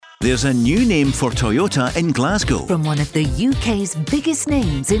There's a new name for Toyota in Glasgow. From one of the UK's biggest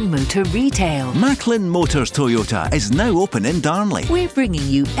names in motor retail. Macklin Motors Toyota is now open in Darnley. We're bringing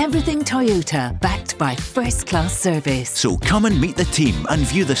you everything Toyota, backed by first-class service. So come and meet the team and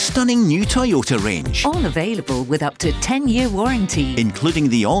view the stunning new Toyota range. All available with up to 10-year warranty. Including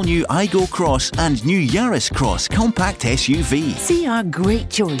the all-new Igo Cross and new Yaris Cross compact SUV. See our great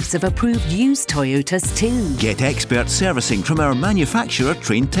choice of approved used Toyotas too. Get expert servicing from our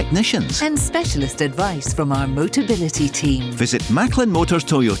manufacturer-trained technicians. And specialist advice from our Motability team. Visit Macklin Motors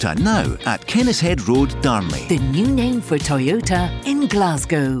Toyota now at Kennishead Road, Darnley. The new name for Toyota in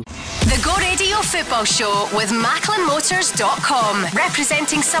Glasgow. The Go Radio Football Show with MacklinMotors.com,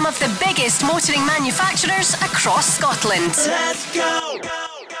 representing some of the biggest motoring manufacturers across Scotland. Let's go!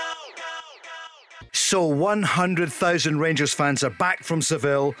 So 100,000 Rangers fans are back from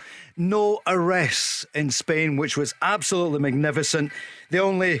Seville. No arrests in Spain, which was absolutely magnificent. The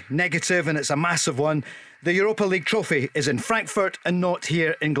only negative, and it's a massive one, the Europa League trophy is in Frankfurt and not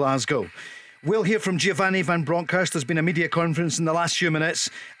here in Glasgow. We'll hear from Giovanni van Bronckhorst. There's been a media conference in the last few minutes,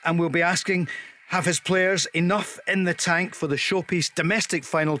 and we'll be asking, have his players enough in the tank for the showpiece domestic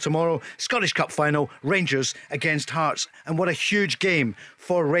final tomorrow, Scottish Cup final, Rangers against Hearts? And what a huge game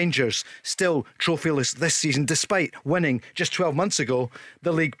for Rangers, still trophyless this season, despite winning just 12 months ago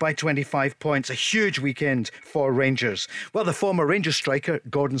the league by 25 points. A huge weekend for Rangers. Well, the former Rangers striker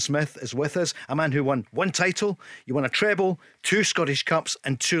Gordon Smith is with us, a man who won one title, you won a treble, 2 Scottish Cups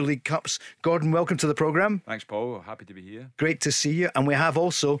and 2 League Cups. Gordon, welcome to the programme. Thanks, Paul. Happy to be here. Great to see you. And we have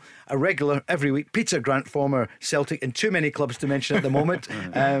also a regular every week, Peter Grant, former Celtic, in too many clubs to mention at the moment.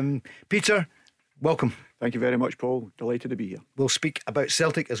 Peter, welcome. Thank you very much, Paul. Delighted to be here. We'll speak about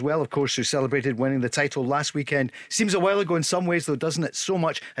Celtic as well, of course, who celebrated winning the title last weekend. Seems a while ago in some ways, though, doesn't it? So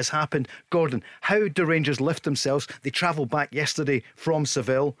much has happened. Gordon, how do Rangers lift themselves? They travelled back yesterday from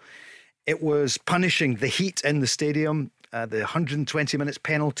Seville. It was punishing the heat in the stadium, the 120 minutes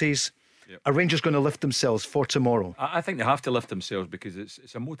penalties. Yep. Are Rangers going to lift themselves for tomorrow? I think they have to lift themselves because it's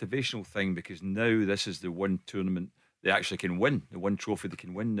a motivational thing, because now this is the one tournament they actually can win, the one trophy they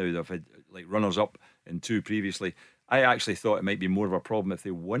can win now. They've had like runners up in 2 previously. I actually thought it might be more of a problem if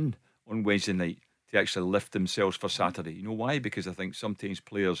they won on Wednesday night to actually lift themselves for Saturday. You know why? Because I think sometimes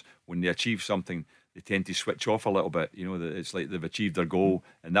players, when they achieve something, they tend to switch off a little bit. You know, that it's like they've achieved their goal,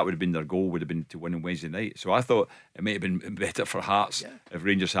 and that would have been their goal, would have been to win on Wednesday night. So I thought it might have been better for Hearts if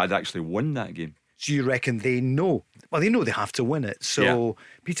Rangers had actually won that game. So you reckon they know? Well, they know they have to win it. So,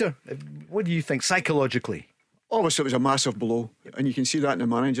 Peter, what do you think psychologically? Obviously, it was a massive blow, and you can see that in the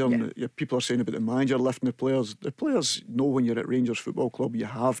manager. And people are saying about the manager lifting the players. The players know when you're at Rangers Football Club, you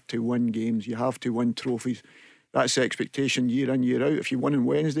have to win games, you have to win trophies. That's the expectation year in, year out. If you won on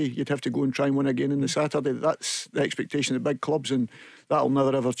Wednesday, you'd have to go and try and win again on the Saturday. That's the expectation of the big clubs, and that'll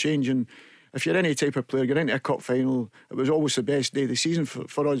never ever change. And if you're any type of player, get into a cup final, it was always the best day of the season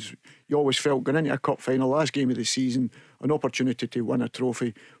for us. You always felt going into a cup final, last game of the season, an opportunity to win a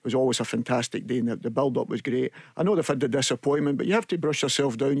trophy was always a fantastic day, and the build-up was great. I know they've had the disappointment, but you have to brush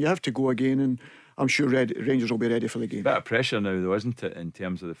yourself down, you have to go again, and I'm sure Rangers will be ready for the game. Bit of pressure now, though, isn't it, in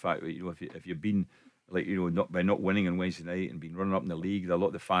terms of the fact that, you know, if you've been by not winning on Wednesday night and being running up in the league, a lot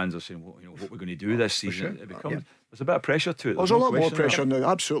of the fans are saying, what we're going to do this season. Sure. It becomes there's a bit of pressure to it. There's a lot more pressure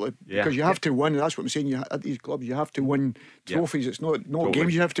now, absolutely, because you have to win. That's what I'm saying. At these clubs, you have to win trophies. It's not totally.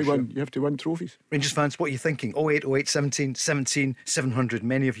 Games you have to win. You have to win trophies. Rangers fans, what are you thinking? 08, 08, 17, 700.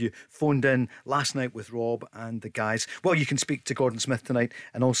 Many of you phoned in last night with Rob and the guys. Well, you can speak to Gordon Smith tonight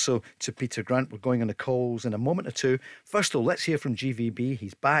and also to Peter Grant. We're going on the calls in a moment or two. First of all, let's hear from GVB.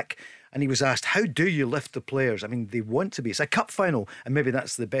 He's back. And he was asked, how do you lift the players? I mean, they want to be. It's a cup final, and maybe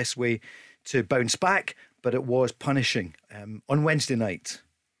that's the best way to bounce back, but it was punishing on Wednesday night.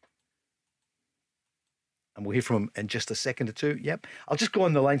 And we'll hear from him in just a second or two. Yep. I'll just go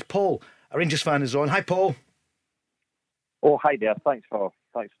on the lines. Paul, a Rangers fan, is on. Hi, Paul. Oh, hi there. Thanks for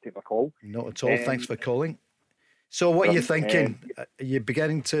taking my call. Not at all. Thanks for calling. So what are you thinking? Are you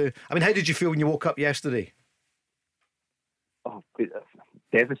beginning to... I mean, how did you feel when you woke up yesterday? Oh,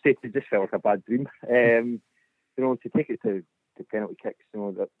 devastated. Just felt like a bad dream. You know, to take it to penalty kicks, you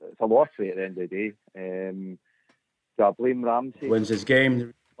know, it's a lottery at the end of the day. Do I blame Ramsey? Wins his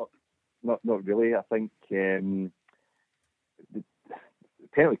game. Not really. I think the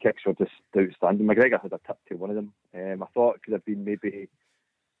penalty kicks were just outstanding. McGregor had a tip to one of them. I thought it could have been maybe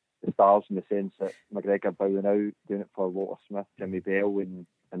the stars, in the sense that McGregor bowling out, doing it for Walter Smith, Jimmy Bell, and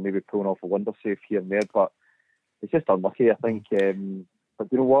maybe pulling off a wonder save here and there. But it's just unlucky, I think. But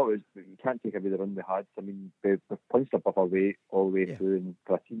you know what? You can't take away the run we had. I mean, we've punched above our weight all the way through, and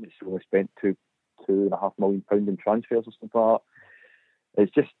for a team that's only spent £2.5 million in transfers or something like that,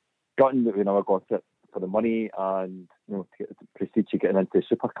 it's just gutting that we never got it for the money and to get the prestige of getting into the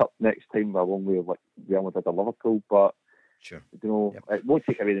Super Cup next time. We're a long way of we only did a Liverpool, but sure, it won't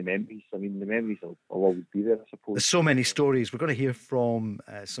take away the memories. I mean, the memories will always be there, I suppose. There's so many stories. We're going to hear from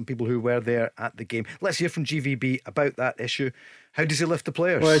some people who were there at the game. Let's hear from GVB about that issue. How does he lift the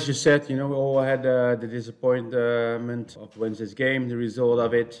players? Well, as you said, we all had the disappointment of Wednesday's game, the result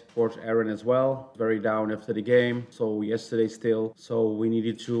of it. Of course, Aaron as well, very down after the game. So yesterday still. So we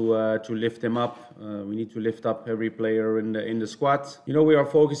needed to lift him up. We need to lift up every player in the squad. We are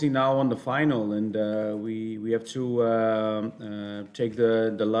focusing now on the final, and we have to take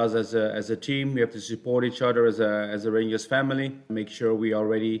the loss as a team. We have to support each other as a Rangers family. Make sure we are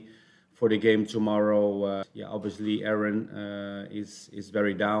ready for the game tomorrow. Obviously Aaron is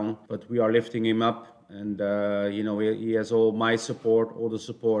very down, but we are lifting him up, and he has all my support, all the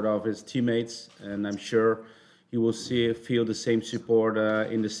support of his teammates, and I'm sure he will feel the same support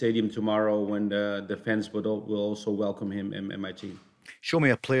in the stadium tomorrow when the fans will also welcome him and my team. Show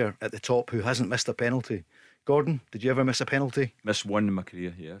me a player at the top who hasn't missed a penalty. Gordon, did you ever miss a penalty? Missed one in my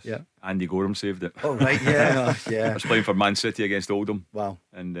career, yes. Yeah. Andy Gorham saved it. Oh, right, yeah. I was playing for Man City against Oldham. Wow.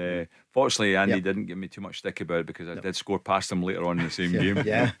 And fortunately, Andy didn't give me too much stick about it, because I did score past him later on in the same game.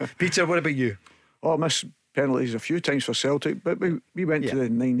 Yeah. Peter, what about you? I missed penalties a few times for Celtic, but we went to the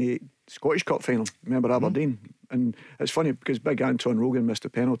 98 Scottish Cup final. Remember Aberdeen? And it's funny because Big Anton Rogan missed a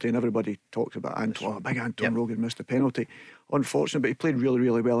penalty, and everybody talks about Anton. Big Anton Rogan missed a penalty. Unfortunate, but he played really,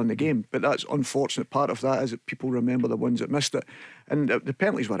 really well in the game. But that's unfortunate. Part of that is that people remember the ones that missed it. And the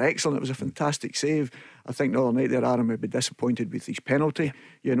penalties were excellent. It was a fantastic save. I think the other night there, Aaron would be disappointed with his penalty.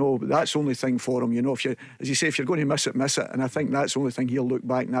 But that's the only thing for him. If you, as you say, if you're going to miss it, miss it. And I think that's the only thing he'll look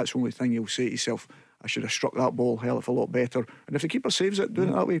back, and that's the only thing he'll say to himself, I should have struck that ball hell of a lot better. And if the keeper saves it, doing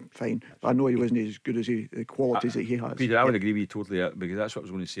it that way, fine. But I know he wasn't as good as the qualities that he has. Peter, I would agree with you totally, because that's what I was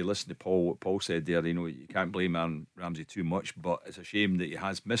going to say. Listen to Paul, what Paul said there. You can't blame Aaron Ramsey too much, but it's a shame that he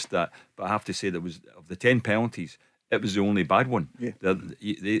has missed that. But I have to say that was of the 10 penalties, it was the only bad one. Yeah.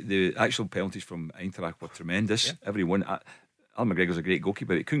 The actual penalties from Eintracht were tremendous. Yeah. Every one. Alan McGregor's a great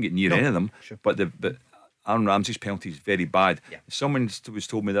goalkeeper. He couldn't get near any of them. Sure. But Aaron Ramsey's penalty is very bad. Yeah. Someone was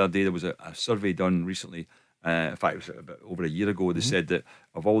told me the other day, there was a survey done recently, in fact it was about over a year ago, they said that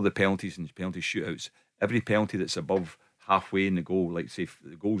of all the penalties and penalty shootouts, every penalty that's above halfway in the goal, like say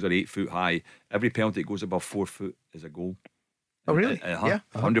the goals are 8 foot high, every penalty that goes above 4 foot is a goal. Oh really?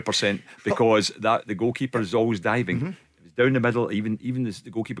 100%, because the goalkeeper is always diving. If it's down the middle, even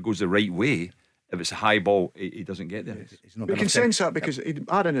the goalkeeper goes the right way, if it's a high ball, he doesn't get there. We can sense that because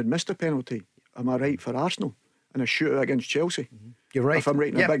Aaron had missed a penalty, am I right, for Arsenal in a shootout against Chelsea. You're right. If I'm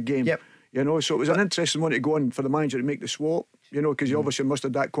right, in a big game. Yep. So it was an interesting one to go on for the manager to make the swap, because he obviously must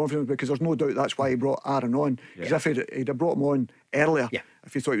have that confidence, because there's no doubt that's why he brought Aaron on. Because if he'd have brought him on earlier,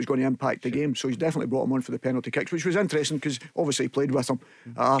 if he thought he was going to impact the game. So he's definitely brought him on for the penalty kicks, which was interesting because obviously he played with him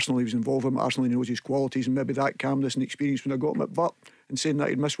at Arsenal, he was involved with him at Arsenal, he knows his qualities, and maybe that calmness and experience when I got him at Butt, and saying that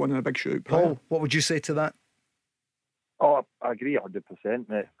he'd missed one in a big shootout. Paul, what would you say to that? Oh, I agree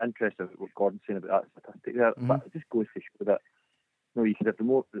 100%. Interested what Gordon's saying about that statistic there, but it just goes to show that you can have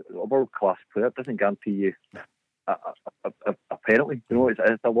a world-class player. It doesn't guarantee you a penalty.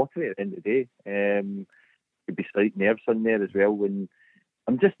 It's a lottery at the end of the day. Could be slight nerves in there as well. When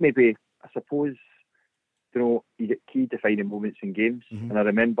I'm just maybe, I suppose, you get key defining moments in games, and I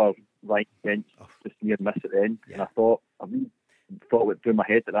remember Ryan Kent just near miss at the end, and I thought it through my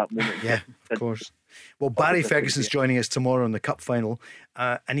head at that moment. Yeah, of course. Well, Barry Ferguson's joining us tomorrow in the cup final,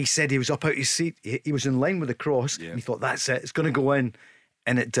 and he said he was up out his seat. He was in line with the cross, and he thought, that's it, it's going to go in,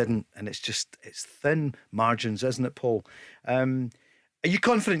 and it didn't. And it's thin margins, isn't it, Paul? Are you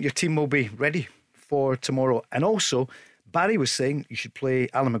confident your team will be ready for tomorrow? And also, Barry was saying you should play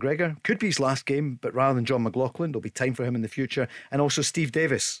Alan McGregor. Could be his last game, but rather than John McLaughlin, there'll be time for him in the future. And also Steve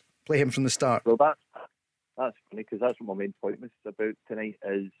Davis, play him from the start. Well, that's funny, because that's what my main point was about tonight.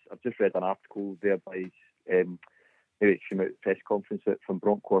 Is I've just read an article there by maybe it came out at the press conference from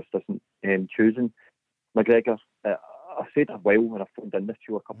Bronkhorst isn't choosing McGregor. I said a while when I phoned in this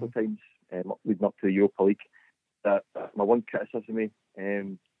show a couple of times leading up to the Europa League, that my one criticism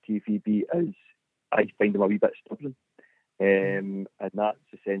of TVB is I find him a wee bit stubborn, and that's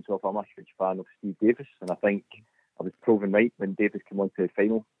the sense of I'm a huge fan of Steve Davis, and I think I was proven right when Davis came on to the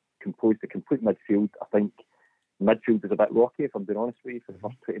final, composed the complete midfield. I think midfield was a bit rocky, if I'm being honest with you, for the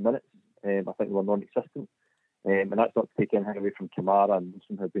first 20 minutes. I think they were non-existent, and that's not to take anything away from Kamara, and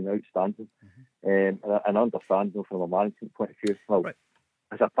Wilson have been outstanding. And I understand from a management point of view,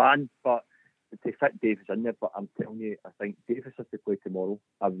 as a fan, but to fit Davis in there. But I'm telling you, I think Davis has to play tomorrow.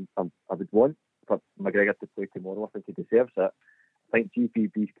 I would want for McGregor to play tomorrow. I think he deserves it. I think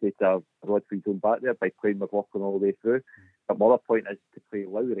GPB's created a rod for his own back there by playing McLaughlin all the way through. But my other point is to play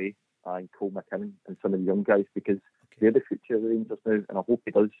Lowry and Cole McKinnon and some of the young guys, because they're the future of the Rangers now, and I hope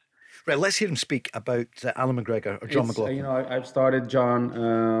he does. Right, let's hear him speak about Alan McGregor or John McLaughlin. You know, I've started John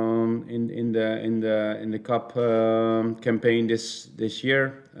in the cup campaign this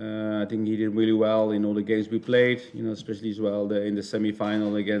year. I think he did really well in all the games we played. You know, especially as well in the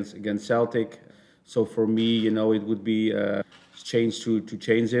semi-final against Celtic. So for me, you know, it would be a change to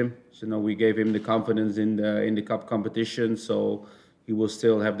change him. So, you know, we gave him the confidence in the cup competition. So he will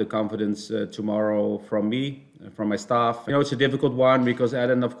still have the confidence tomorrow from me, from my staff. You know, it's a difficult one because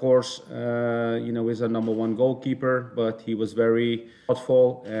Alan, of course, you know, is our number one goalkeeper, but he was very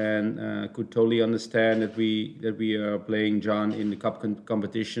thoughtful and could totally understand that we are playing John in the cup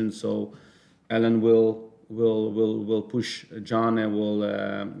competition. So Alan will push John and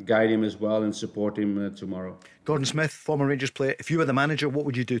will guide him as well and support him tomorrow. Gordon Smith, former Rangers player, if you were the manager, what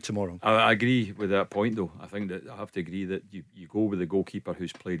would you do tomorrow? I agree with that point, though. I think that I have to agree that you go with the goalkeeper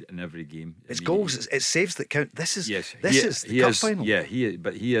who's played in every game. It's goals, it's saves that count. This is the cup final. Yeah,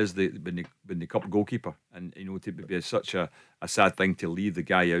 he is been the cup goalkeeper, and you know, to be such a sad thing to leave the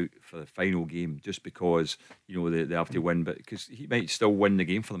guy out for the final game just because you know they have to win, but because he might still win the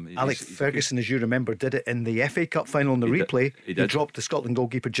game for them. Alex Ferguson, as you remember, did it in the FA Cup final in the replay. He dropped the Scotland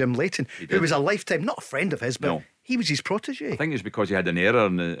goalkeeper Jim Leighton, who was a lifetime, not a friend of his, but he was his protege. I think it's because he had an error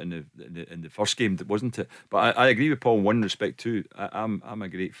in the first game, wasn't it? But I agree with Paul in one respect too. I'm a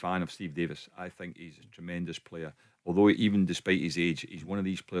great fan of Steve Davis. I think he's a tremendous player. Although even despite his age, he's one of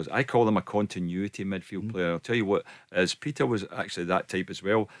these players. I call him a continuity midfield player. I'll tell you what, as Peter was actually that type as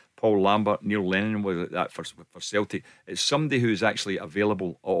well. Paul Lambert, Neil Lennon was like that for Celtic. It's somebody who's actually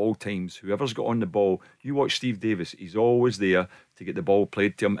available at all times. Whoever's got on the ball, you watch Steve Davis, he's always there to get the ball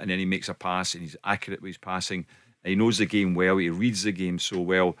played to him, and then he makes a pass and he's accurate with his passing. He knows the game well, he reads the game so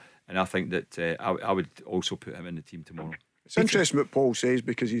well, and I think that I would also put him in the team tomorrow. It's interesting what Paul says,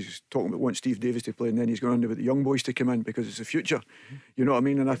 because he's talking about wanting Steve Davis to play, and then he's going on about the young boys to come in because it's the future. You know what I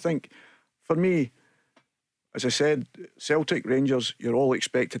mean? And I think for me, as I said, Celtic, Rangers, you're all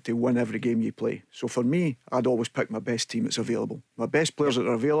expected to win every game you play. So for me, I'd always pick my best team that's available, my best players that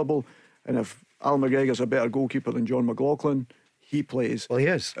are available. And if Alan McGregor's a better goalkeeper than John McLaughlin, he plays. Well, he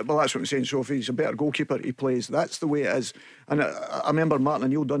is. Well, that's what I'm saying. So if he's a better goalkeeper, he plays. That's the way it is. And I remember Martin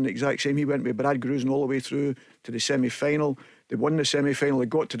O'Neill done the exact same. He went with Brad Grusin all the way through to the semi-final. They won the semi-final, they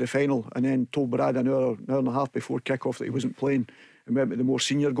got to the final, and then told Brad an hour and a half before kick-off that he wasn't playing, and went with the more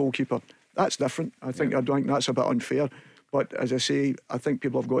senior goalkeeper. That's different. I think that's a bit unfair. But as I say, I think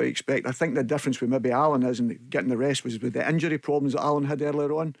people have got to expect. I think the difference with maybe Alan is in getting the rest was with the injury problems that Alan had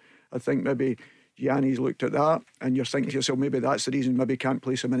earlier on. I think maybe Gianni's looked at that, and you're thinking to yourself, maybe that's the reason maybe he can't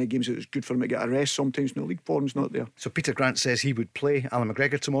play so many games. It's good for him to get a rest sometimes. No, league form's not there. So Peter Grant says he would play Alan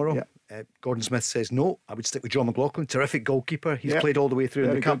McGregor tomorrow. Gordon Smith says no, I would stick with John McLaughlin. Terrific goalkeeper. He's played all the way through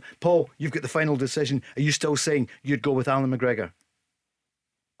in the cup. Paul, you've got the final decision. Are you still saying you'd go with Alan McGregor?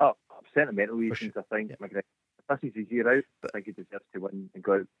 Oh, sentimental reasons, I think. McGregor, if this is his year out, I think he deserves to win and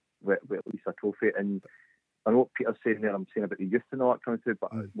go out with at least a trophy. And I know what Peter's saying there, I'm saying about the youth and all that coming through, but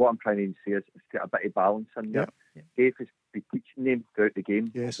what I'm trying to say is get a bit of balance in there. Dave has been teaching them throughout the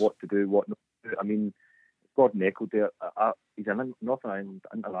game what to do, what not to do. I mean, Gordon echoed there, he's a Northern Ireland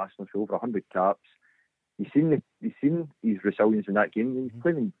international for over 100 caps. You've seen his resilience in that game. He's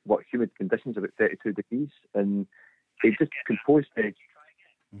playing in humid conditions, about 32 degrees, and he just composed the.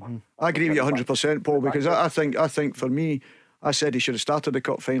 I agree with you 100%, Paul, because I think for me, I said he should have started the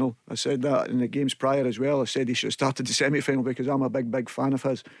cup final. I said that in the games prior as well. I said he should have started the semi-final because I'm a big fan of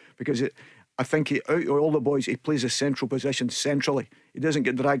his. Because I think out of all the boys, he plays a central position centrally. He doesn't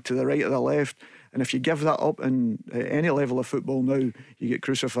get dragged to the right or the left. And if you give that up in any level of football now, you get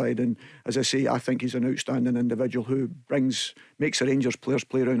crucified. And as I say, I think he's an outstanding individual who makes the Rangers players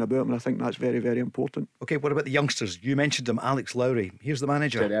play around about him, and I think that's very, very important. Okay, what about the youngsters? You mentioned them, Alex Lowry. Here's the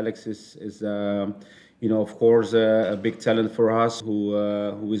manager. Alex is you know, of course, a big talent for us.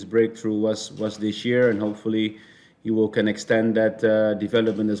 His breakthrough was this year, and hopefully he can extend that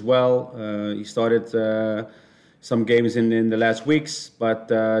development as well. He started some games in the last weeks, but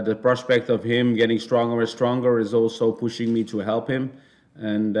the prospect of him getting stronger and stronger is also pushing me to help him.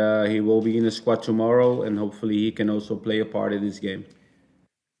 And he will be in the squad tomorrow, and hopefully he can also play a part in this game.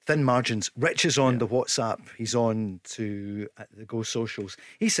 Thin margins. Rich is on the WhatsApp. He's on to the Go Socials.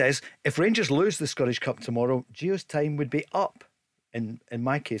 He says, if Rangers lose the Scottish Cup tomorrow, Gio's time would be up. In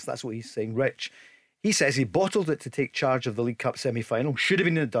my case, that's what he's saying. Rich. He says he bottled it to take charge of the League Cup semi-final. Should have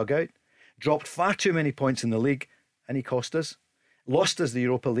been in the dugout. Dropped far too many points in the league, and he cost us. Lost us the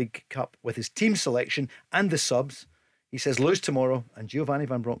Europa League Cup with his team selection and the subs. He says lose tomorrow and Giovanni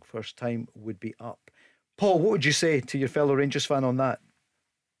Van Bronckhorst's time would be up. Paul, what would you say to your fellow Rangers fan on that?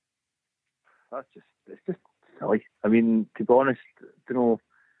 It's just silly. I mean, to be honest,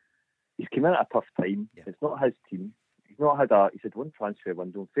 he's come in at a tough time. Yeah. It's not his team. He's had one transfer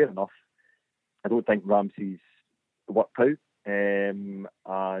window. Fair enough. I don't think Ramsey's worked out, and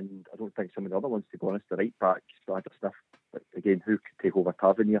I don't think some of the other ones, to be honest, the right backs had a sniff. But again, who could take over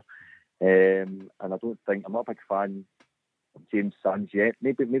Tavernier? And I'm not a big fan of James Sands yet.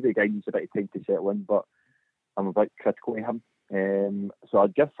 Maybe the guy needs a bit of time to settle in, but I'm a bit critical to him. So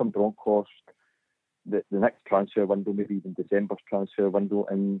I'd give Van Bronckhorst the next transfer window, maybe even December's transfer window.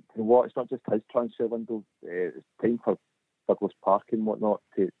 And you know what? It's not just his transfer window. It's time for Douglas Park and whatnot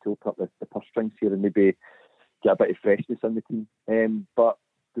to open up the purse strings here and maybe get a bit of freshness in the team. But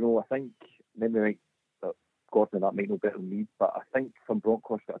I think maybe Gordon and that might know better than me, but I think Van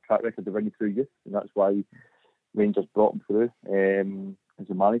Bronckhorst got a track record of running through youth, and that's why Rangers brought him through as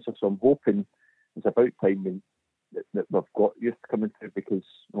a manager. So I'm hoping it's about time that we've got youth coming through, because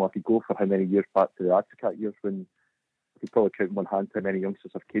I could go for how many years back to the Advocat years when I could probably count in one hand how many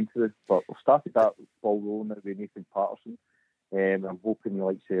youngsters have came through. But we've started that ball rolling now with Nathan Patterson. I'm hoping the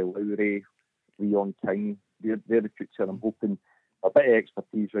likes of Lowry, Leon King, they're the future. I'm hoping a bit of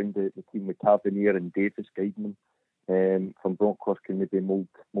expertise around the team with Tavernier and Davis guiding them. From Bronckhorst can maybe mould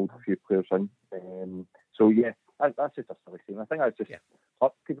a few players in. So yeah, that's just a silly thing. I think that's just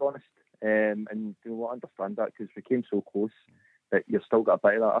up, to be honest. And I understand that, because we came so close that you've still got a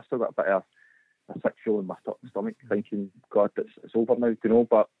bit of that. I've still got a bit of a sick feeling in my stomach, thinking, God, it's over now,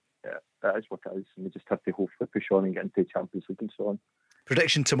 But that is what it is, and we just have to hopefully push on and get into the Champions League and so on.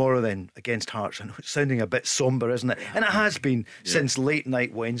 Prediction tomorrow then against Hearts. I know it's sounding a bit sombre, isn't it? And it has been since late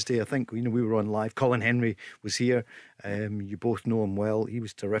night Wednesday. I think we were on live. Colin Henry was here. You both know him well. He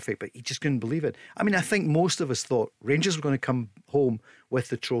was terrific, but he just couldn't believe it. I mean, I think most of us thought Rangers were going to come home with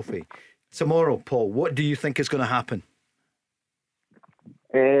the trophy. Tomorrow, Paul, what do you think is going to happen?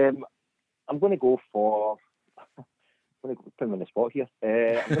 I'm going to go for... I'm going to put him on the spot here.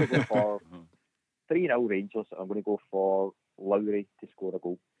 I'm going to go for 3-0 Rangers. I'm going to go for Lowry to score a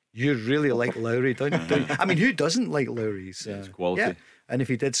goal. You really like Lowry, don't you? I mean, who doesn't like Lowry? It's quality. Yeah. And if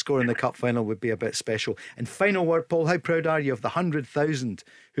he did score in the cup final, would be a bit special. And final word, Paul, how proud are you of the 100,000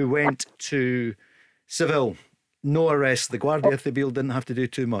 who went to Seville? No arrest. The Guardia Civil didn't have to do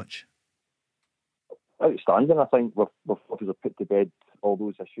too much. Outstanding. I think we've obviously put to bed all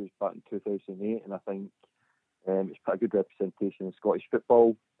those issues back in 2008, and I think it's put a good representation in Scottish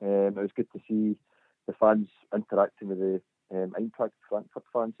football. It was good to see the fans interacting with the Eintracht Frankfurt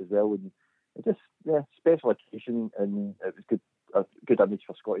fans as well, and it just special occasion, and it was a good image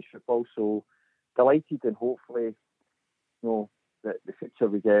for Scottish football. So delighted, and hopefully the future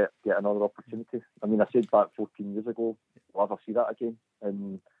we get another opportunity. I mean, I said back 14 years ago we'll ever see that again,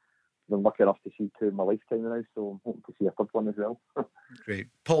 and I'm lucky enough to see two in my lifetime now, so I'm hoping to see a third one as well. Great.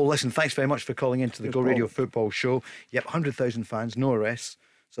 Paul, listen, thanks very much for calling into the Go Radio Football Show. Yep, 100,000 fans, no arrests.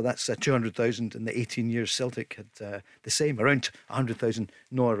 So that's 200,000 in the 18 years. Celtic had the same, around 100,000,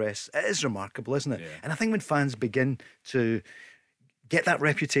 no arrests. It is remarkable, isn't it? Yeah. And I think when fans begin to get that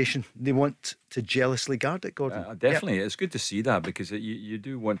reputation, they want to jealously guard it, Gordon. Definitely. It's good to see that, because you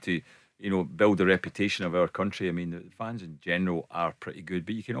do want to build the reputation of our country. I mean, the fans in general are pretty good,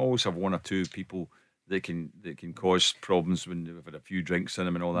 but you can always have one or two people that can cause problems when they've had a few drinks in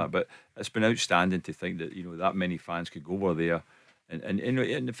them and all that. But it's been outstanding to think that that many fans could go over there. And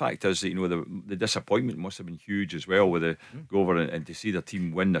the fact is that the disappointment must have been huge as well, with the go over and to see the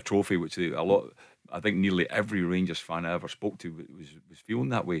team win the trophy, which I think nearly every Rangers fan I ever spoke to was feeling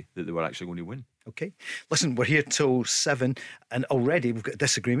that way, that they were actually going to win. Okay, listen, we're here till 7, and already we've got a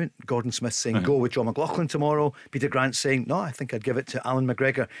disagreement. Gordon Smith saying go with John McLaughlin tomorrow. Peter Grant saying no, I think I'd give it to Alan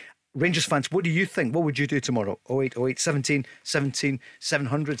McGregor. Rangers fans, what do you think? What would you do tomorrow? 0808 17 17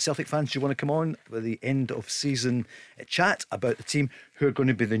 700. Celtic fans, do you want to come on with the end of season chat about the team, who are going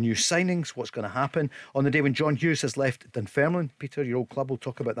to be the new signings, what's going to happen on the day when John Hughes has left Dunfermline? Peter, your old club, will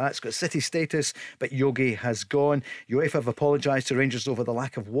talk about that. It's got city status, but Yogi has gone. UEFA have apologised to Rangers over the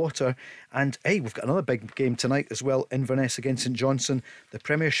lack of water. And hey, we've got another big game tonight as well, Inverness against St Johnstone, the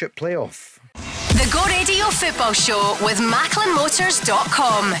Premiership playoff. The Go Radio Football Show with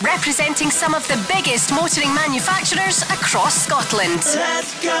MacklinMotors.com, representing some of the biggest motoring manufacturers across Scotland.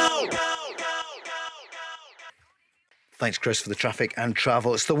 Let's go! Thanks, Chris, for the traffic and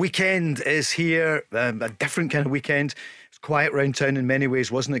travel. It's the weekend is here, a different kind of weekend. It's quiet round town in many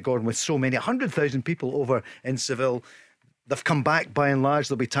ways, wasn't it, Gordon? With so many, 100,000 people over in Seville. They've come back by and large.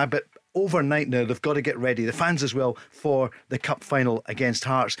 They'll be tired, but overnight now they've got to get ready, the fans as well, for the cup final against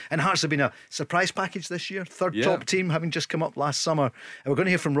Hearts. And Hearts have been a surprise package this year, third top team, having just come up last summer. And we're going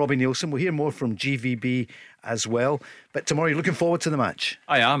to hear from Robbie Nielsen. We'll hear more from GVB as well. But tomorrow, you're looking forward to the match?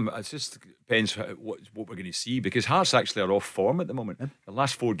 I am. It just depends what we're going to see, because Hearts actually are off form at the moment. The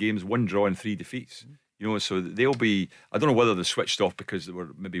last 4 games, 1 draw and 3 defeats. You know, so they'll be, I don't know whether they're switched off because they were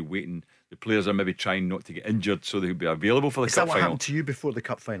maybe waiting. The players are maybe trying not to get injured so they'll be available for the Is cup that what final. happened to you before the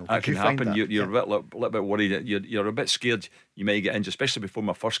cup final? That can happen. You're a little bit worried. You're a bit scared you might get injured, especially before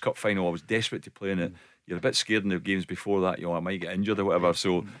my first cup final. I was desperate to play in it. You're a bit scared in the games before that, I might get injured or whatever.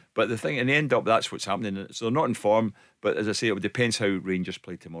 So, but the thing, in the end up, that's what's happening. So they're not in form, but as I say, it depends how Rangers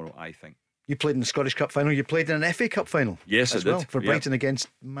play tomorrow, I think. You played in the Scottish Cup final. You played in an FA Cup final. Yes, as I did. Well, for Brighton against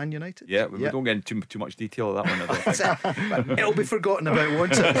Man United. Yeah, we don't get into too much detail of that one, I don't think. It'll be forgotten about,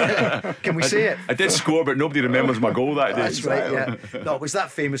 won't it? Can we say it? I did score, but nobody remembers my goal that day. That's right, yeah. No, it was that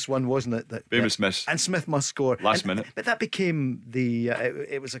famous one, wasn't it? Famous miss. And Smith must score. Last minute. But that became the...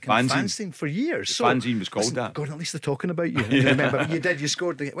 it was a kind of fanzine for years. The fanzine was called that. God, at least they're talking about you. Remember, you did. You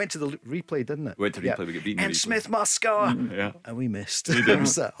scored. It went to the replay, didn't it? Went to replay, we got beaten. And Smith must score. And we missed. We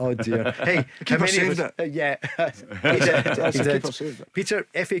didn't. Oh dear. Hey, how many of us... yeah, he did. Peter,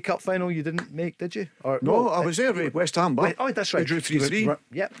 FA Cup final you didn't make, did you? Or, no, I was there with West Ham. Oh, that's right. We drew 3-3.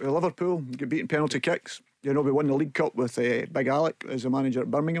 Yep. With Liverpool, got beaten penalty kicks. We won the League Cup with Big Alec as the manager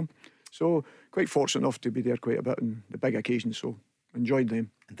at Birmingham. So quite fortunate enough to be there quite a bit on the big occasions. So enjoyed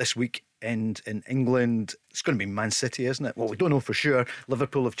them. And this week in England, it's going to be Man City, isn't it? Well, we don't know for sure.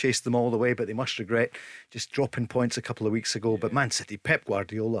 Liverpool have chased them all the way, but they must regret just dropping points a couple of weeks ago. But Man City, Pep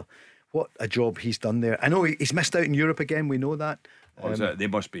Guardiola, what a job he's done there. I know he's missed out in Europe again, we know that. They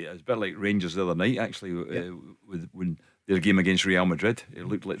must be. It's a bit like Rangers the other night, actually, when their game against Real Madrid. It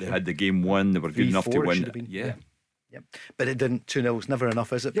looked like they had the game won. They were good enough to win. Yeah. But it didn't. 2-0 is never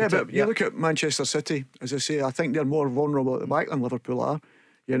enough, is it? Yeah, Peter? But you look at Manchester City, as I say, I think they're more vulnerable at the back than Liverpool are.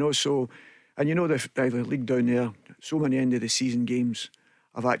 So, and the league down there, so many end of the season games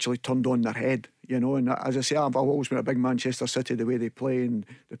have actually turned on their head, and as I say, I've always been a big Manchester City, the way they play and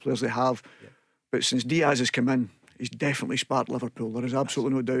the players they have. But since Diaz has come in, he's definitely sparked Liverpool. There is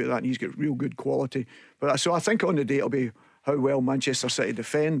absolutely no doubt of that, and he's got real good quality. But so I think on the day it'll be how well Manchester City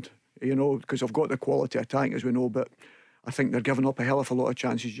defend, because they've got the quality attack, as we know, but I think they're giving up a hell of a lot of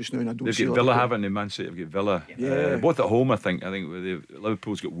chances just now, and I don't see they've got Villa, haven't they? Man City have got Villa. Yeah. Both at home, I think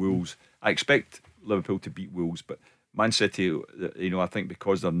Liverpool's got Wolves. I expect Liverpool to beat Wolves, but Man City, I think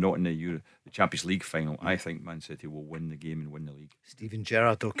because they're not in the Champions League final, I think Man City will win the game and win the league. Steven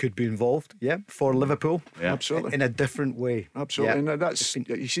Gerrard could be involved, for Liverpool, absolutely, in a different way, absolutely. And that's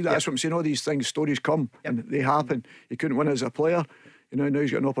you see, that's what I'm saying. All these things, stories come and they happen. He couldn't win as a player. Now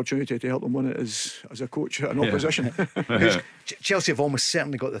he's got an opportunity to help them win it as a coach at an opposition. Chelsea have almost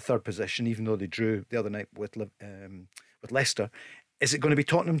certainly got the third position, even though they drew the other night with Leicester. Is it going to be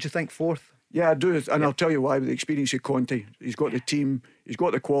Tottenham, do you think, fourth? Yeah, I do, and I'll tell you why. With the experience of Conte, he's got the team, he's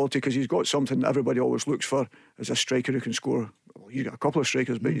got the quality, because he's got something that everybody always looks for as a striker who can score. Well, he's got a couple of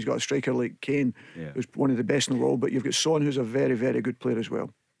strikers, but he's got a striker like Kane, who's one of the best in the world. But you've got Son, who's a very, very good player as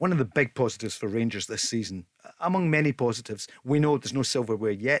well. One of the big positives for Rangers this season, among many positives, we know there's no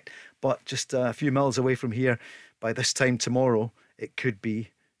silverware yet, but just a few miles away from here, by this time tomorrow, it could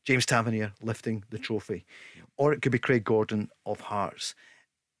be James Tavernier lifting the trophy, or it could be Craig Gordon of Hearts.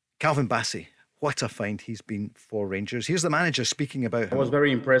 Calvin Bassey, what a find he's been for Rangers. Here's the manager speaking about him. I was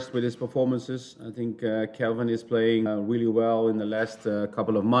very impressed with his performances. I think Calvin is playing really well in the last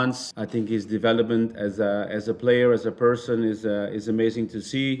couple of months. I think his development as a player, as a person, is amazing to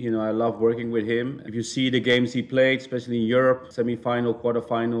see. I love working with him. If you see the games he played, especially in Europe, semi-final,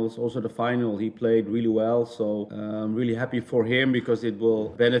 quarterfinals, also the final, he played really well. So I'm really happy for him, because it will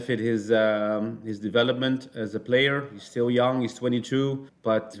benefit his development as a player. He's still young, he's 22,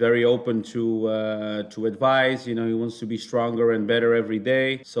 but very open to advise. He wants to be stronger and better every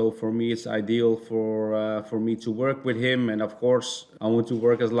day. So for me, it's ideal for me to work with him. And of course, I want to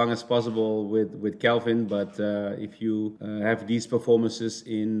work as long as possible with Calvin. But if you have these performances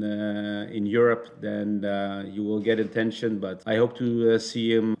in Europe, then you will get attention. But I hope to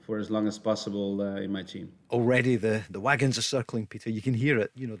see him for as long as possible in my team. Already the wagons are circling, Peter. You can hear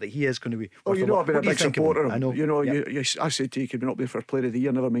it, that he is going to be... Oh, I've been a big supporter of him. I know. I said to you, he could be up there for Player of the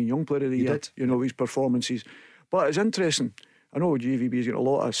Year, never mind Young Player of the Year. His performances. But it's interesting. I know GVB's got a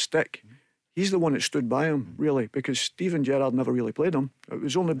lot of stick. He's the one that stood by him, really, because Steven Gerrard never really played him. It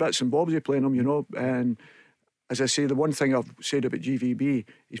was only bits and bobs he played him, And as I say, the one thing I've said about GVB,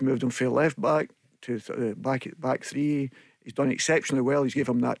 he's moved him from left back to back three. He's done exceptionally well. He's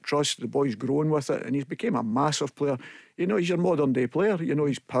given him that trust. The boy's grown with it, and he's become a massive player. You know, he's your modern day player. You know,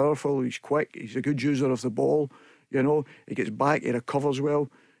 he's powerful, he's quick, he's a good user of the ball. You know, he gets back, he recovers well.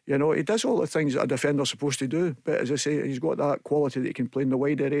 You know, he does all the things that a defender's supposed to do. But as I say, he's got that quality that he can play in the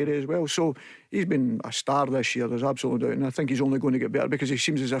wider area as well. So he's been a star this year, there's absolutely no doubt. And I think he's only going to get better because he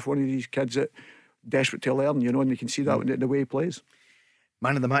seems as if one of these kids that desperate to learn, you know, and you can see that in the way he plays.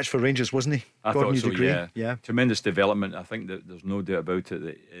 Man of the match for Rangers, wasn't he? I Gordon, thought so, you'd agree? yeah. Tremendous development. I think that there's no doubt about it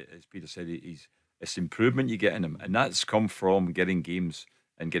that, as Peter said, it's improvement you get in him, and that's come from getting games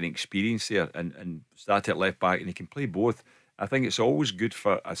and getting experience there, and start at left back, and he can play both. I think it's always good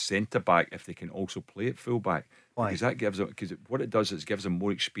for a centre back if they can also play at full back. Why? Because that gives them, because what it does is it gives them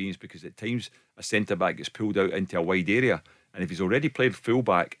more experience, because at times a centre back gets pulled out into a wide area, and if he's already played full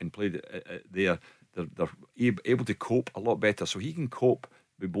back and played there, they're able to cope a lot better. So he can cope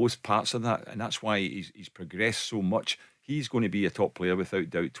with both parts of that, and that's why he's progressed so much. He's going to be a top player without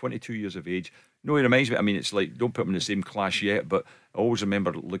doubt. 22 years of age. No, he reminds me, I mean, it's like, don't put him in the same class yet, but I always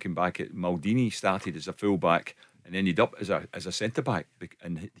remember looking back at Maldini. Started as a full back and ended up as a centre back,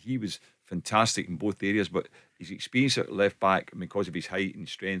 and he was fantastic in both areas. But his experience at left back, because of his height and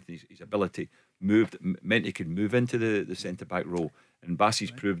strength and his ability, meant he could move into the centre back role. And Bassey's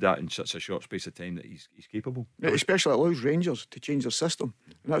proved that in such a short space of time that he's capable. Yeah, especially allows Rangers to change their system,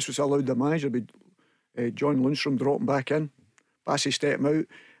 and that's what's allowed the manager with John Lundstrom dropping back in, Bassey stepping out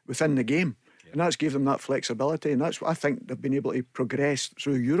within the game, and that's gave them that flexibility, and that's what I think they've been able to progress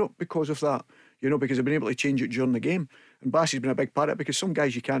through Europe because of that. You know, because they've been able to change it during the game, and Bassey's been a big part of it, because some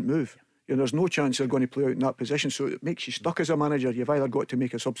guys you can't move. You know, there's no chance they're going to play out in that position, so it makes you stuck as a manager. You've either got to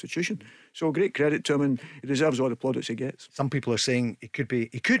make a substitution. So great credit to him, and he deserves all the plaudits he gets. Some people are saying he could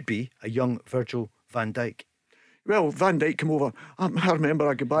be a young Virgil van Dijk. Well, Van Dijk came over. I remember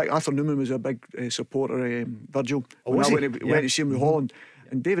I got back. Arthur Newman was a big supporter of Virgil. Oh, was I he? went to see him with Holland,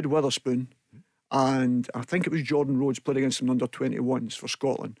 and David Witherspoon and I think it was Jordan Rhodes played against him under 21s for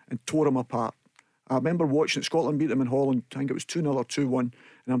Scotland and tore him apart. I remember watching it. Scotland beat them in Holland. I think it was 2-0 or 2-1. And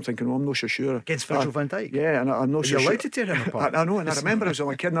I'm thinking, I'm not so sure. Against Virgil van Dijk? Yeah, and I'm not so sure. You're allowed to tear him apart. I know, and I remember as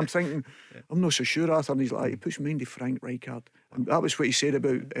a kid, and I'm thinking, I'm not so sure, Arthur. And he's like, he puts me into Frank Rijkaard. And that was what he said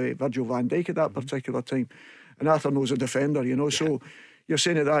about Virgil van Dijk at that particular time. And Arthur knows a defender, you know. So you're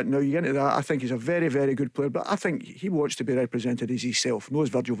saying to that now, you get into that. I think he's a very, very good player, but I think he wants to be represented as himself, knows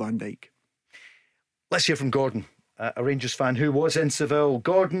Virgil van Dijk. Let's hear from Gordon, a Rangers fan who was in Seville.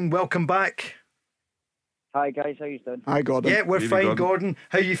 Gordon, welcome back. Hi guys, how you doing? Hi Gordon. Yeah, we're fine, Gordon.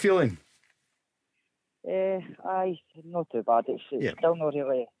 How are you feeling? Aye, not too bad. It's still not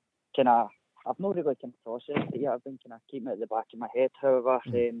really I've not really processed it yet. I've been keeping it at the back of my head. However,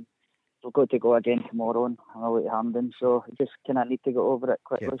 we've got to go again tomorrow and I'm away to Hampden, so I just need to get over it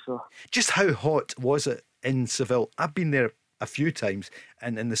quickly. So, just how hot was it in Seville? I've been there a few times,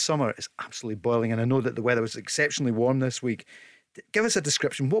 and in the summer it's absolutely boiling, and I know that the weather was exceptionally warm this week. Give us a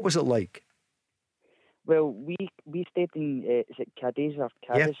description. What was it like? Well, we stayed in is it Cadiz or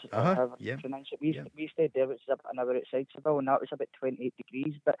Cadiz? However you pronounce it. We stayed there, which is about an hour outside Seville, and that was about 28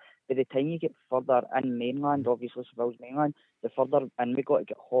 degrees. But by the time you get further in mainland, obviously Seville's mainland, the further in we got to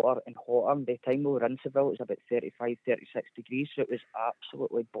get hotter and hotter. By the time we were in Seville, it was about 35, 36 degrees, so it was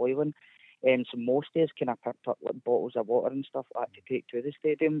absolutely boiling. So most days picked up like bottles of water and stuff like that to take to the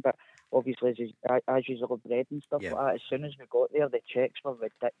stadium, but obviously as usual bread and stuff like that, as soon as we got there the checks were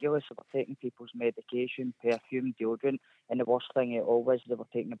ridiculous. They were taking people's medication, perfume, deodorant, and the worst thing of all was they were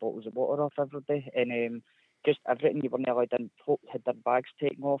taking the bottles of water off every day, and just everything. You weren't allowed in. Folk had their bags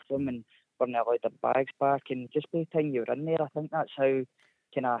taken off them and weren't allowed their bags back, and just by the time you were in there, I think that's how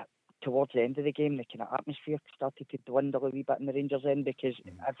towards the end of the game, the atmosphere started to dwindle a wee bit in the Rangers' end, because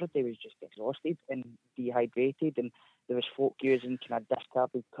everybody was just exhausted and dehydrated, and there was folk using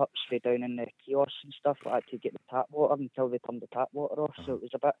discarded cups for down in the kiosks and stuff like that to get the tap water until they turned the tap water off. So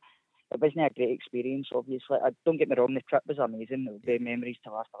it wasn't a great experience, obviously. Don't get me wrong, the trip was amazing. It would be memories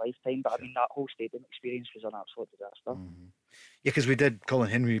to last a lifetime, but I mean, that whole stadium experience was an absolute disaster. Yeah, because we did, Colin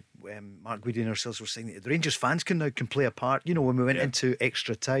Henry, Mark Guidi and ourselves were saying that the Rangers fans can play a part, you know, when we went into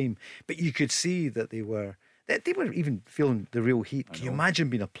extra time. But you could see that they were even feeling the real heat. Can you imagine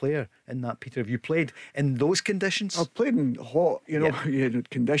being a player in that, Peter? Have you played in those conditions? I've played in hot,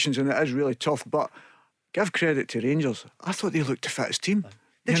 conditions, and it is really tough, but give credit to Rangers. I thought they looked the fittest team.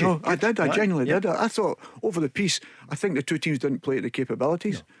 Did you? I did. I genuinely did. I thought over the piece, I think the two teams didn't play at the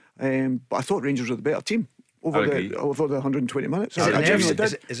capabilities, but I thought Rangers were the better team over the 120 minutes.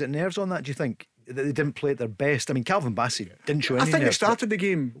 Is it nerves on that, do you think? That they didn't play at their best? I mean, Calvin Bassey didn't show any nerves. I think they started the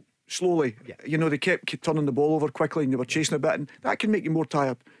game slowly. You know, they kept turning the ball over quickly and they were chasing a bit, and that can make you more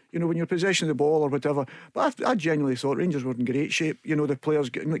tired. You know, when you're possessing the ball or whatever. But I genuinely thought Rangers were in great shape. You know, the players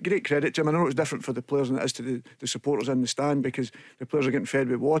getting great credit to them. I know it's different for the players than it is to the supporters in the stand, because the players are getting fed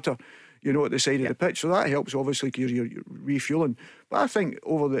with water, you know, at the side of the pitch. So that helps, obviously, because you're refuelling. But I think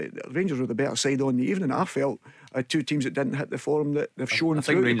the Rangers were the better side on the evening. I felt two teams that didn't hit the form that they've shown. I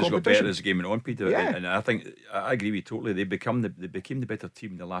think throughout Rangers the got better as the game went on, Peter. Yeah. And I think I agree with you totally. They became the better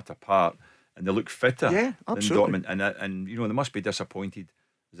team in the latter part, and they look fitter than Dortmund. And you know, they must be disappointed,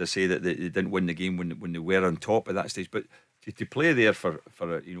 as I say, that they didn't win the game when they were on top at that stage. But to play there for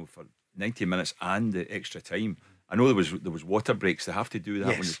 90 minutes and the extra time. I know there was water breaks. They have to do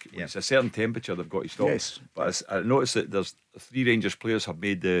that when it's a certain temperature. They've got to stop. Yes. But I noticed that there's 3 Rangers players have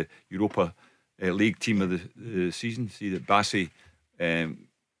made the Europa League team of the season. See that Bassey,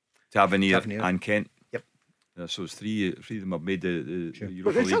 Tavernier and Kent. Yep. So it's three of them have made the Europa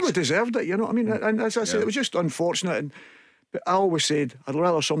But they League. totally deserved it, you know what I mean? And as I said, it was just unfortunate. But I always said, I'd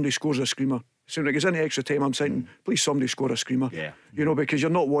rather somebody scores a screamer. So when it goes into extra time, I'm saying, please somebody score a screamer. Yeah. You know, because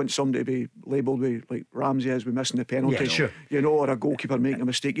you're not wanting somebody to be labelled with, like Ramsey is, with missing the penalty. Yeah, sure. You know, or a goalkeeper making a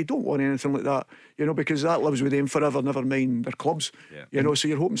mistake. You don't want anything like that, you know, because that lives with them forever, never mind their clubs. Yeah. You know, so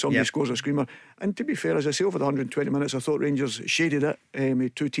you're hoping somebody scores a screamer. And to be fair, as I say, over the 120 minutes, I thought Rangers shaded it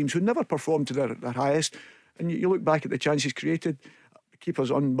with two teams who never performed to their highest. And you look back at the chances created,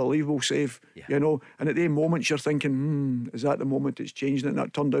 keeper's unbelievable save, you know, and at the moments you're thinking, is that the moment it's changing? And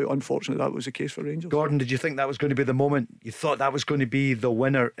that turned out, unfortunately, that was the case for Rangers. Gordon, did you think that was going to be the moment? You thought that was going to be the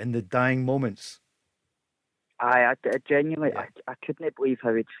winner in the dying moments? I genuinely, I couldn't believe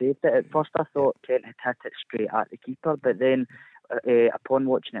how he'd saved it. At first I thought Kent had hit it straight at the keeper, but then upon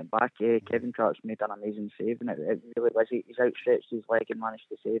watching it back, Kevin Trapp's made an amazing save, and it really was. He's outstretched his leg and managed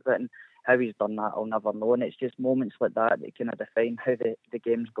to save it, and how he's done that I'll never know. And it's just moments like that kind of define how the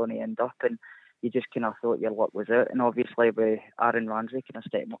game's going to end up, and you just kind of thought your luck was out. And obviously with Aaron Ramsey kind of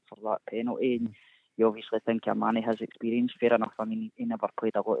stepping up for that penalty, and you obviously think Amani has experience. Fair enough, I mean, he never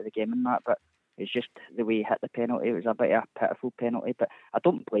played a lot of the game in that, but it's just the way he hit the penalty. It was a bit of a pitiful penalty, but I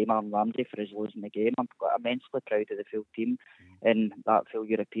don't blame Aaron Ramsey for his losing the game. I'm immensely proud of the full team in that full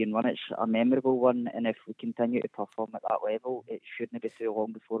European run. It's a memorable one, and if we continue to perform at that level, it shouldn't be too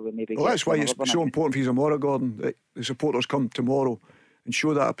long before we maybe get that's why another it's one. so important for you tomorrow, Gordon, that the supporters come tomorrow and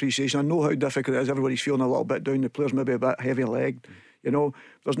show that appreciation. I know how difficult it is. Everybody's feeling a little bit down. The players maybe a bit heavy-legged. You know,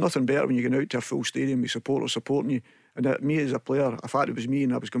 there's nothing better when you get out to a full stadium with supporters supporting you. And me as a player, if it was me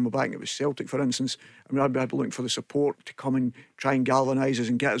and I was going back and it was Celtic, for instance, I mean, I'd be looking for the support to come and try and galvanise us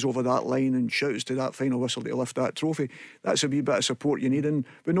and get us over that line and shout us to that final whistle to lift that trophy. That's a wee bit of support you need. And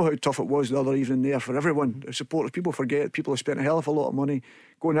we know how tough it was the other evening there for everyone. The supporters, people forget, people have spent a hell of a lot of money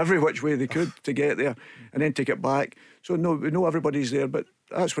going every which way they could to get there and then take it back. So no, we know everybody's there, but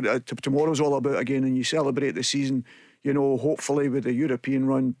that's what tomorrow's all about again. And you celebrate the season, you know, hopefully with the European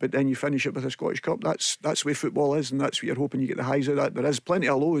run, but then you finish it with a Scottish Cup. That's the way football is, and that's what you're hoping you get the highs of that. There is plenty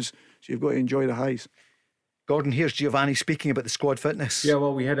of lows, so you've got to enjoy the highs. Gordon, here's Giovanni speaking about the squad fitness. Yeah,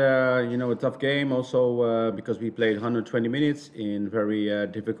 well, we had a tough game also because we played 120 minutes in very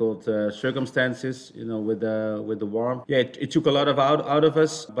difficult circumstances. You know, with the warm. Yeah, it took a lot out of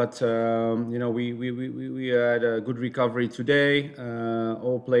us, but we had a good recovery today.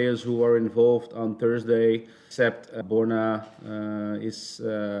 All players who are involved on Thursday, except Borna, is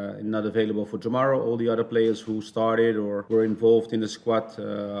not available for tomorrow. All the other players who started or were involved in the squad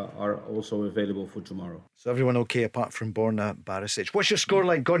are also available for tomorrow. So everyone okay apart from Borna Barisic. What's your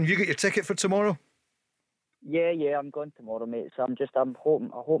scoreline, Gordon? You got your ticket for tomorrow? Yeah, I'm going tomorrow, mate. So I'm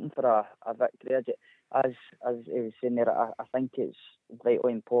hoping for a victory. As he was saying there, I think it's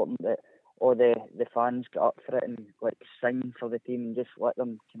vitally important that all the fans get up for it and like sing for the team and just let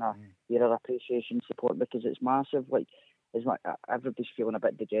them kind of hear our appreciation, support, because it's massive. Like, it's not, everybody's feeling a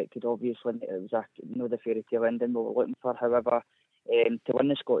bit dejected. Obviously, it was the fairy tale ending we were looking for. However, to win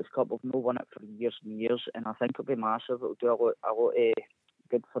the Scottish Cup, we've not won it for years and years, and I think it'll be massive. It'll do a lot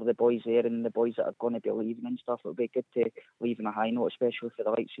good for the boys there and the boys that are going to be leaving and stuff. It'll be good to leave on a high note, especially for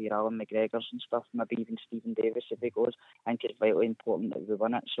the likes of your Alan McGregors and stuff, maybe even Stephen Davis if he goes. I think it's vitally important that we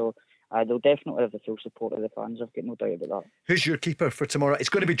win it. So they'll definitely have the full support of the fans. I've got no doubt about that. Who's your keeper for tomorrow? It's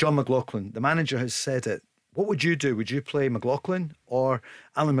going to be John McLaughlin. The manager has said it. What would you do? Would you play McLaughlin or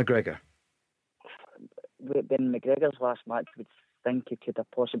Alan McGregor? When McGregor's last match, would think he could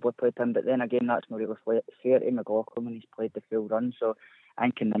have possibly played him, but then again, that's not really fair to McLaughlin when he's played the full run. So I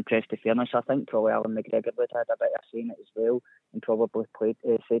think in the interest of fairness, I think probably Alan McGregor would have had a bit of saying it as well, and probably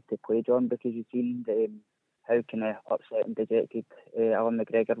said to play John, because you've seen how kind of upset and dejected Alan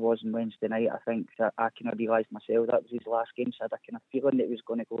McGregor was on Wednesday night. I think that I kind of realised myself that was his last game, so I had a kind of feeling that he was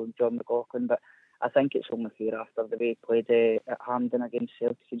going to go with John McLaughlin, but I think it's only fair after the way he played at Hampden against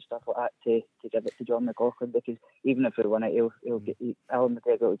Celtic and stuff like that to give it to John McLaughlin, because even if we win it, Alan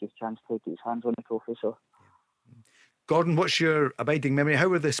McGregor will give a chance to get his hands on the trophy. So, Gordon, what's your abiding memory? How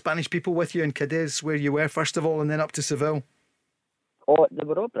were the Spanish people with you in Cadiz, where you were first of all, and then up to Seville? Oh, they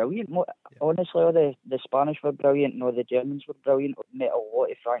were all brilliant. Honestly, all the Spanish were brilliant, and all the Germans were brilliant. I met a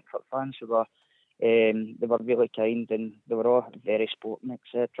lot of Frankfurt fans who were they were really kind, and they were all very sporting.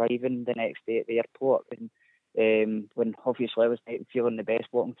 Driving the next day at the airport, and when obviously I was not feeling the best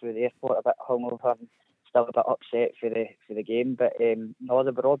walking through the airport, a bit hungover and still a bit upset for the game. But no, they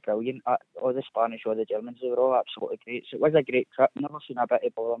were all brilliant. All the Spanish, all the Germans, they were all absolutely great. So it was a great trip. Never seen a bit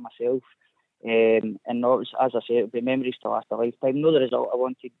of bother myself. And no, it was, as I say, it would be memories to last a lifetime. No, the result I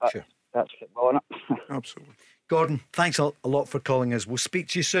wanted, but sure, that's football, isn't it? Absolutely. Gordon, thanks a lot for calling us. We'll speak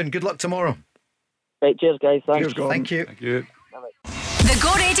to you soon. Good luck tomorrow. Right, cheers, guys. Thanks. Cheers, Gordon. Thank you. Thank you. The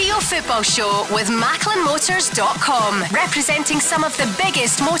Go Radio Football Show with MacklinMotors.com, representing some of the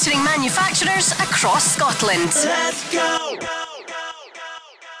biggest motoring manufacturers across Scotland. Let's go!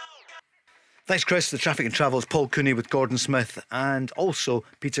 Thanks, Chris. The Traffic and Travel's Paul Cooney with Gordon Smith and also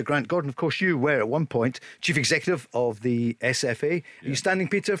Peter Grant. Gordon, of course, you were at one point Chief Executive of the SFA. Are you standing,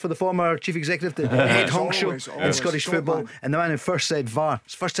 Peter, for the former Chief Executive, the head honcho in Scottish football, and the man who first said VAR?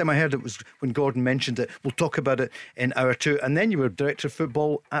 It's the first time I heard it was when Gordon mentioned it. We'll talk about it in hour two. And then you were Director of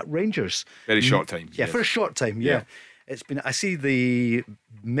Football at Rangers. Very short time. Yeah, yes. For a short time, yeah. It's been. I see the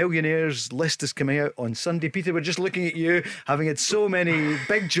millionaires list is coming out on Sunday. Peter, we're just looking at you, having had so many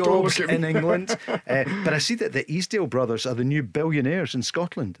big jobs in England. But I see that the Easdale brothers are the new billionaires in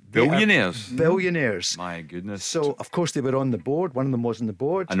Scotland. Billionaires? Billionaires. My goodness. So, of course, they were on the board. One of them was on the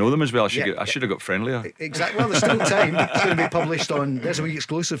board. I know them as well. I should have got friendlier. Exactly. Well, there's still time. It's going to be published on. There's a week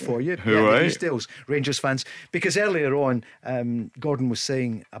exclusive for you. Who are the Easdales, Rangers fans. Because earlier on, Gordon was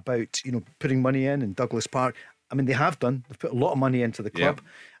saying about putting money in Douglas Park. I mean, they have done. They've put a lot of money into the club.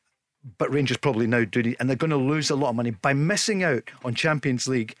 But Rangers probably now do need, and they're going to lose a lot of money by missing out on Champions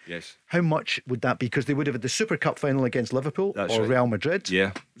League. Yes. How much would that be? Because they would have had the Super Cup final against Liverpool or Real Madrid.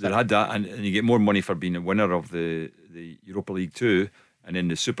 Yeah, they had that, and you get more money for being a winner of the Europa League too, and then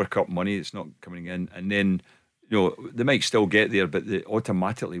the Super Cup money, it's not coming in, and then they might still get there, but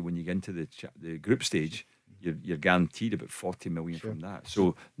automatically when you get into the group stage, you're guaranteed about 40 million from that.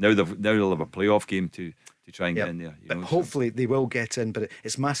 So now they'll have a playoff game to try and get in there. But hopefully they will get in. But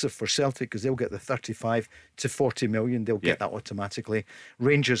it's massive for Celtic because they'll get the 35 to 40 million. They'll get that automatically.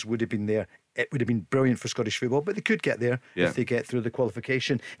 Rangers would have been there. It would have been brilliant for Scottish football, but they could get there if they get through the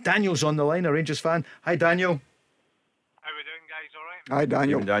qualification. Daniel's on the line, a Rangers fan. Hi, Daniel. How are we doing, guys? All right? Hi,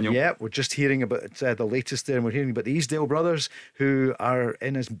 Daniel. Daniel. Yeah, we're just hearing about the latest there, and we're hearing about the Easdale brothers who are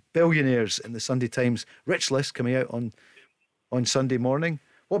in as billionaires in the Sunday Times rich list coming out on Sunday morning.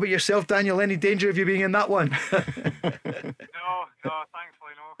 What about yourself, Daniel? Any danger of you being in that one? No,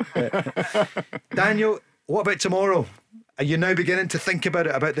 thankfully no. Daniel, what about tomorrow? Are you now beginning to think about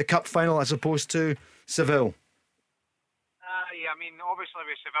the cup final as opposed to Seville? Yeah, I mean, obviously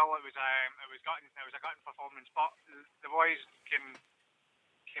with Seville it was a gutting performance, but the boys can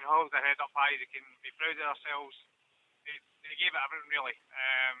hold their head up high. They can be proud of themselves. They gave it everything really,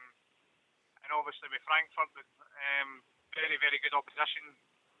 and obviously with Frankfurt, very very good opposition.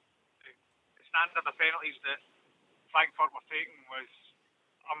 The standard of penalties that Frankfurt were taking was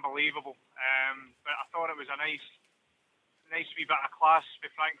unbelievable, but I thought it was a nice wee bit of class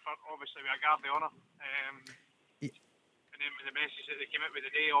with Frankfurt. Obviously with a guard of honour, and then with the message that they came out with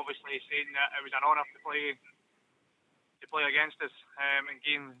today, obviously saying that it was an honour to play against us, and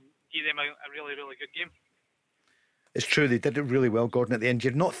give them a really really good game. It's true, they did it really well, Gordon, at the end.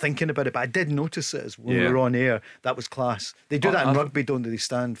 You're not thinking about it, but I did notice it as when we were on air. That was class. They do that in rugby, don't they? They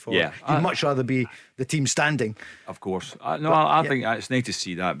stand for. Yeah, you'd much rather be the team standing. Of course. I think it's nice to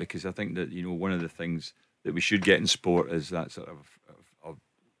see that, because I think that one of the things that we should get in sport is that sort of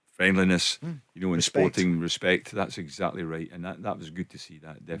friendliness, and sporting respect. That's exactly right, and that was good to see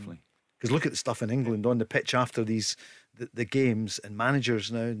that, definitely. Because look at the stuff in England on the pitch after the games, and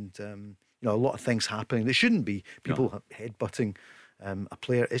managers now, and a lot of things happening. There shouldn't be people headbutting a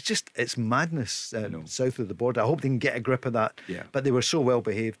player. It's madness south of the border. I hope they can get a grip of that. Yeah. But they were so well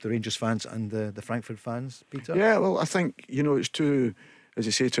behaved, the Rangers fans and the Frankfurt fans, Peter. Yeah, well, I think it's two, as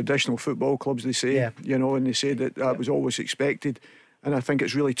they say, traditional football clubs. They say, and they say that was always expected. And I think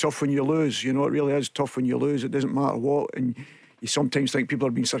it's really tough when you lose. It really is tough when you lose. It doesn't matter what. And you sometimes think people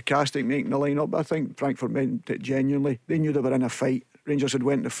are being sarcastic making the line up, but I think Frankfurt meant it genuinely. They knew they were in a fight. Rangers had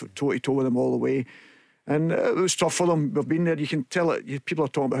went toe to toe with them all the way, And it was tough for them. We've been there. You can tell it. People are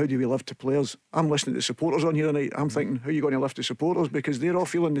talking about how do we live to players. I'm listening to the supporters on here tonight. I'm thinking, how are you going to live to supporters? Because they're all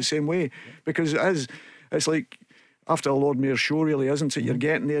feeling the same way. Because it's like after a Lord Mayor's show, really, isn't it? You're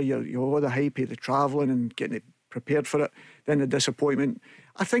getting there. You're all the hype of the travelling and getting it prepared for it. Then the disappointment.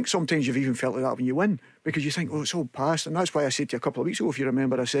 I think sometimes you've even felt like that when you win, because you think, oh, it's all past. And that's why I said to you a couple of weeks ago, if you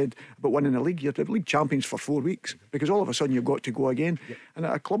remember, I said about winning the league, you're the league champions for 4 weeks, because all of a sudden you've got to go again. And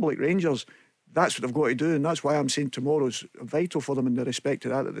at a club like Rangers, that's what they've got to do, and that's why I'm saying tomorrow's vital for them in the respect to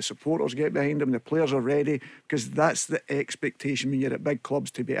that the supporters get behind them, the players are ready, because that's the expectation when you're at big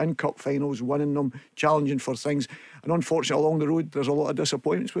clubs, to be in cup finals, winning them, challenging for things. And unfortunately along the road there's a lot of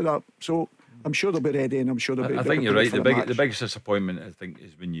disappointments with that, so I'm sure they'll be ready, and I'm sure they'll be. I think you're right. The biggest disappointment, I think,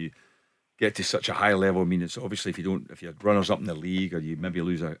 is when you get to such a high level. I mean, it's obviously if you're runners up in the league, or you maybe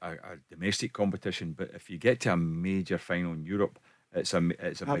lose a domestic competition, but if you get to a major final in Europe, it's a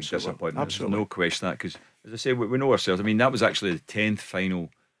big disappointment. Absolutely. There's no question that, because as I say, we know ourselves. I mean, that was actually the 10th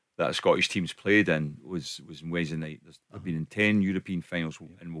final that a Scottish team's played in was in Wednesday night. They've been in 10 European finals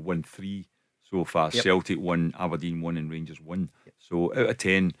and we've won 3 so far. Celtic won, Aberdeen won, and Rangers won. So out of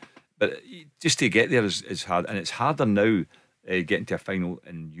 10. But just to get there is hard, and it's harder now getting to a final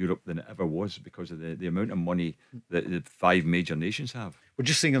in Europe than it ever was, because of the amount of money that the 5 major nations have. We're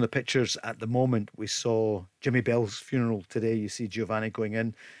just seeing on the pictures at the moment. We saw Jimmy Bell's funeral today. You see Giovanni going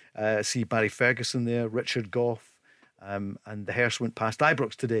in, see Barry Ferguson there, Richard Gough, and the hearse went past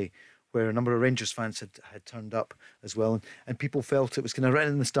Ibrox today, where a number of Rangers fans had turned up as well, and people felt it was kind of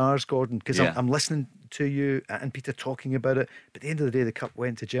written in the stars, Gordon, because I'm listening to you and Peter talking about it, but at the end of the day the cup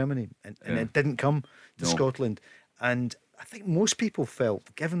went to Germany and it didn't come to Scotland. And I think most people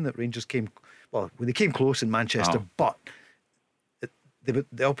felt, given that Rangers came close in Manchester, but the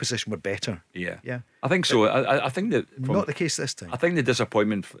opposition were better. I think so. I think that not the case this time. I think the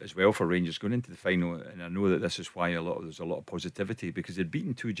disappointment as well for Rangers going into the final, and I know that this is why there's a lot of positivity, because they'd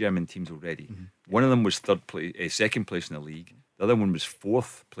beaten 2 German teams already. One of them was second place in the league. The other one was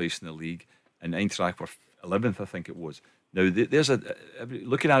 4th place in the league, and Eintracht were 11th, I think it was. Now there's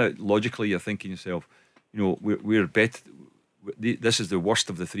looking at it logically, you're thinking to yourself, we're better. This is the worst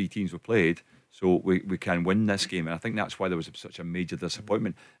of the 3 teams we played, so we can win this game. And I think that's why there was such a major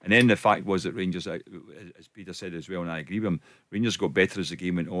disappointment. And then the fact was that Rangers, as Peter said as well, and I agree with him, Rangers got better as the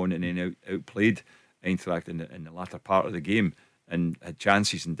game went on, and then outplayed Eintracht in the latter part of the game, and had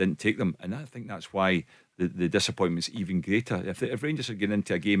chances and didn't take them. And I think that's why the disappointment's even greater. If Rangers had gone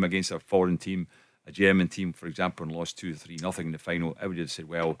into a game against a foreign team, a German team, for example, and lost 2-3-0 in the final, I would have said,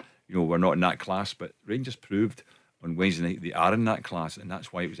 well, we're not in that class. But Rangers proved on Wednesday night they are in that class, and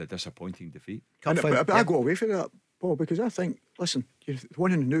that's why it was a disappointing defeat. But I go away from that, Paul, because I think, listen, you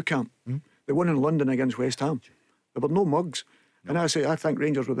won in the Nou Camp, they won in London against West Ham. There were no mugs. And I think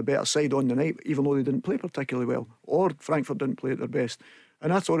Rangers were the better side on the night, even though they didn't play particularly well, or Frankfurt didn't play at their best.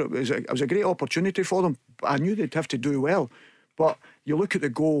 And I thought it was a great opportunity for them. I knew they'd have to do well. But you look at the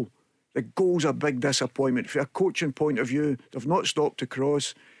goal. The goal's a big disappointment. From a coaching point of view, they've not stopped to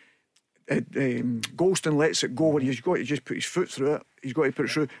cross. Golston lets it go where he's got to just put his foot through it. He's got to put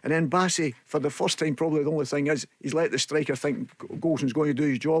it through. And then Bassey, for the first time, probably the only thing is he's let the striker think Golston's going to do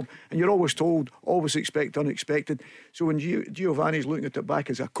his job. And you're always told, always expect unexpected. So when Giovanni's looking at it back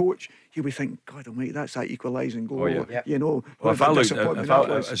as a coach, he'll be thinking, God almighty, that's that equalising goal. As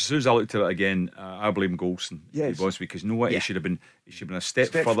soon as I looked at it again, I blame Golston. Yes. It was, because he should have been a step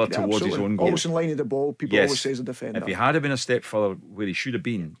further towards his own goal. Always in line of the ball, people always say as a defender. If he had been a step further where he should have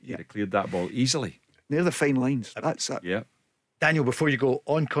been, he'd have cleared that ball easily. Near the fine lines. That's it. Yeah. Daniel, before you go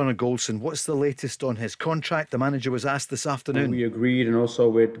on Connor Goldson, what's the latest on his contract? The manager was asked this afternoon. We agreed, and also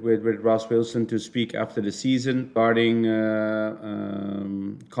with Ross Wilson, to speak after the season regarding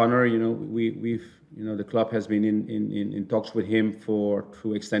Connor. We've the club has been in talks with him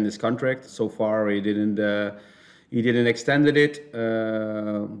to extend his contract. So far, he didn't extend it,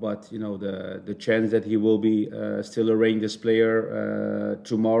 but the chance that he will be still a Rangers player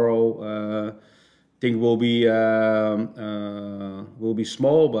tomorrow. Think will be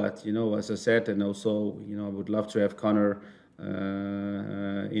small, but as I said, and also I would love to have Connor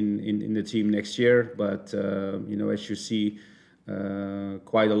in the team next year. But as you see,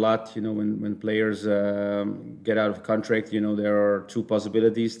 quite a lot. When players get out of contract, there are 2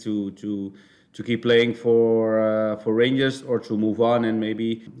 possibilities to keep playing for Rangers, or to move on. And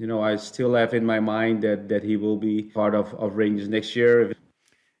maybe I still have in my mind that he will be part of Rangers next year.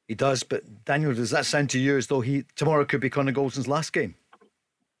 He does, but Daniel, does that sound to you as though tomorrow could be Connor Goldson's last game?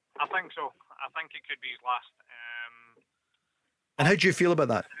 I think so. I think it could be his last. And how do you feel about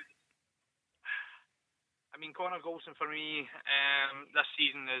that? I mean, Connor Goldson for me this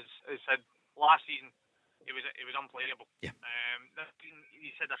season, as I said last season, he was unplayable. Yeah.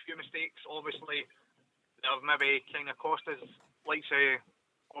 He's had a few mistakes, obviously, that have maybe kind of cost us, like say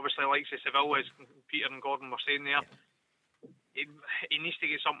Seville, as Peter and Gordon were saying there. He needs to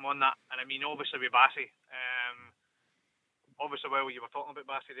get something on that, and I mean, obviously with Bassey, obviously while you were talking about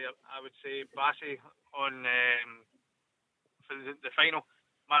Bassey there, I would say Bassey on for the final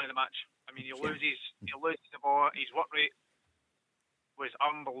man of the match. I mean, he loses the ball. His work rate was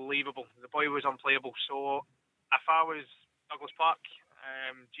unbelievable. The boy was unplayable. So if I was Douglas Park,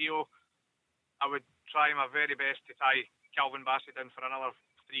 Gio, I would try my very best to tie Calvin Bassey down for another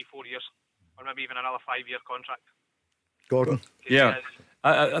 3-4 years, or maybe even another 5-year contract. Gordon? Yeah.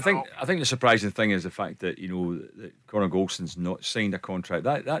 I think the surprising thing is the fact that, you know, that Connor Goldston's not signed a contract.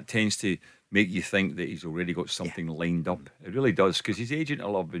 That tends to make you think that he's already got something lined up. It really does, because his agent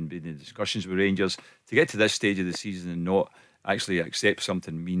will have been in discussions with Rangers. To get to this stage of the season and not actually accept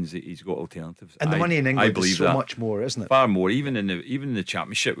something means that he's got alternatives. And the money in England is so much more, isn't it? Far more. Even in the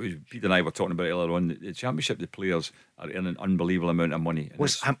Championship, which Peter and I were talking about earlier on, the Championship, the players are earning an unbelievable amount of money.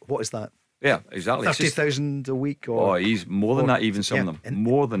 What is that? Yeah, exactly. 30,000 a week? Or he's more than that, even some of them.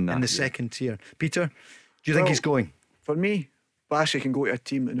 More than that. In the second tier. Peter, do you think he's going? For me, Bassey can go to a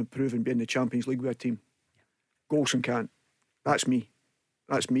team and improve and be in the Champions League with a team. Golson can't. That's me.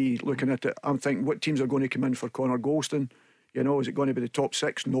 That's me looking at it. I'm thinking, what teams are going to come in for Connor Golston? You know, is it going to be the top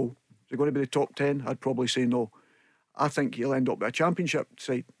 6? No. Is it going to be the top 10? I'd probably say no. I think he'll end up with a Championship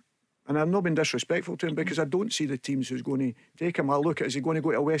side. And I've not been disrespectful to him, because I don't see the teams who's going to take him. I look at, is he going to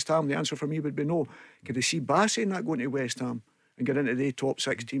go to West Ham? The answer for me would be no. Could I see Bassey not going to West Ham and get into the top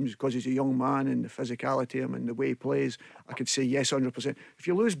 6 teams because he's a young man and the physicality of him and the way he plays? I could say yes, 100%. If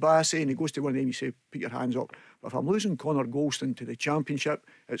you lose Bassey and he goes to one of them, you say, put your hands up. But if I'm losing Connor Golston to the Championship,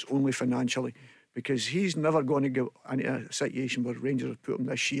 it's only financially, because he's never going to go into a situation where Rangers have put him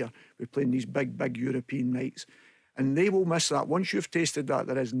this year. We're playing these big European nights. And they will miss that. Once you've tasted that,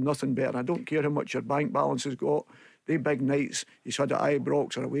 there is nothing better. I don't care how much your bank balance has got. They big nights, he's had at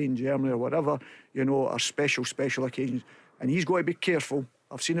Ibrox or away in Germany or whatever, you know, are special occasions. And he's got to be careful.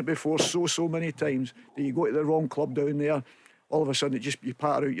 I've seen it before so many times, that you go to the wrong club down there, all of a sudden you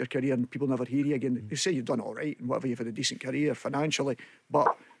patter out your career and people never hear you again. They say you've done all right and whatever, you've had a decent career financially,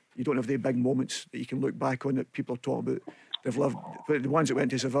 but you don't have the big moments that you can look back on that people are talking about. They've lived, the ones that went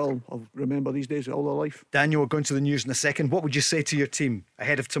to Seville, I'll remember these days all their life. Daniel, we're going to the news in a second. What would you say to your team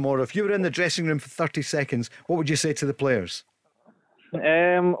ahead of tomorrow? If you were in the dressing room for 30 seconds, what would you say to the players?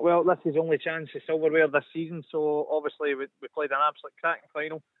 Well, this is the only chance of silverware this season, so obviously we played an absolute cracking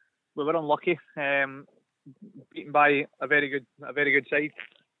final. We were unlucky, beaten by a very good side,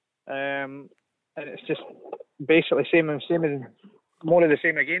 and it's just basically same as more of the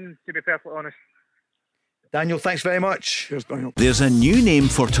same again, to be perfectly honest. Daniel, thanks very much. Cheers, Daniel. There's a new name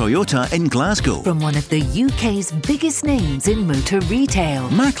for Toyota in Glasgow. From one of the UK's biggest names in motor retail.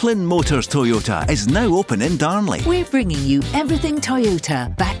 Macklin Motors Toyota is now open in Darnley. We're bringing you everything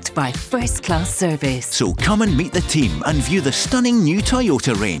Toyota, backed by first-class service. So come and meet the team and view the stunning new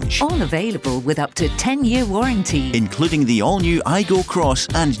Toyota range. All available with up to 10-year warranty. Including the all-new Igo Cross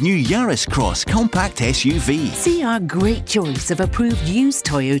and new Yaris Cross compact SUV. See our great choice of approved used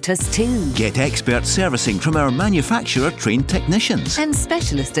Toyotas too. Get expert servicing from our manufacturer-trained technicians. And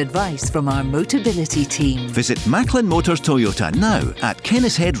specialist advice from our Motability team. Visit Macklin Motors Toyota now at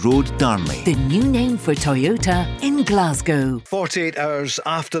Kennishead Road, Darnley. The new name for Toyota in Glasgow. 48 hours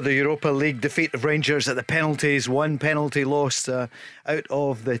after the Europa League defeat of Rangers at the penalties, 1 penalty lost out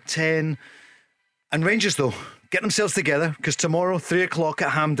of the 10. And Rangers, though, get themselves together, because tomorrow, 3 o'clock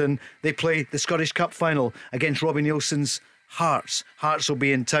at Hampden, they play the Scottish Cup final against Robbie Nielsen's Hearts. Hearts will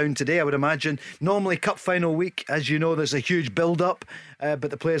be in town today, I would imagine. Normally cup final week, as you know, there's a huge build-up, but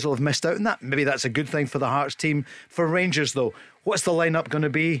the players will have missed out on that. Maybe that's a good thing for the Hearts team. For Rangers, though, what's the lineup going to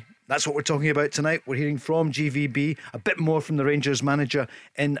be? That's what we're talking about tonight. We're hearing from GVB, a bit more from the Rangers manager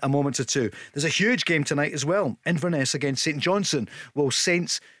in a moment or two. There's a huge game tonight as well. Inverness against St Johnstone. Well,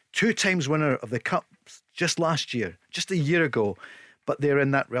 Saints, 2 times winner of the Cup just last year, just a year ago, but they're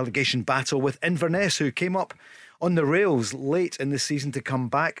in that relegation battle with Inverness, who came up on the rails late in the season to come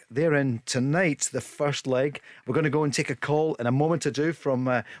back. They're in tonight, the first leg. We're going to go and take a call in a moment or two from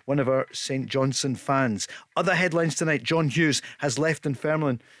one of our St Johnstone fans. Other headlines tonight: John Hughes has left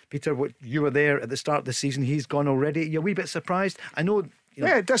Dunfermline. Peter, you were there at the start of the season. He's gone already. You're a wee bit surprised? I know.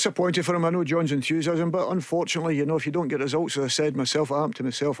 Yeah, disappointed for him. I know John's enthusiasm, but unfortunately, if you don't get results, as I said myself,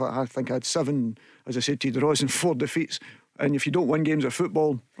 I think I had 7, as I said, 2 draws and 4 defeats. And if you don't win games of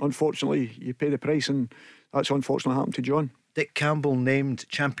football, unfortunately, you pay the price, and that's unfortunately happened to John. Dick Campbell named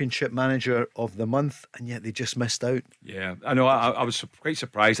Championship Manager of the Month, and yet they just missed out. Yeah, I know. I was quite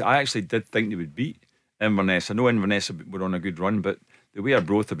surprised. I actually did think they would beat Inverness. I know Inverness were on a good run, but the way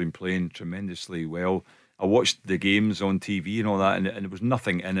Arbroath have been playing tremendously well. I watched the games on TV and all that, and there was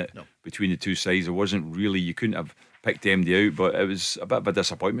nothing in it between the two sides. It wasn't really, you couldn't have picked MD out, but it was a bit of a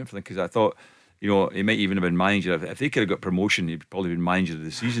disappointment for them, because I thought, you know, he might even have been manager. If they could have got promotion, he'd probably been manager of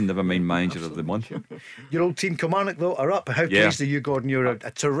the season, never mind manager of the month. Your old team Kilmarnock, though, are up. How pleased are you, Gordon? You're a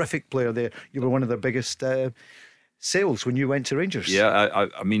terrific player there. You were one of their biggest sales when you went to Rangers. Yeah,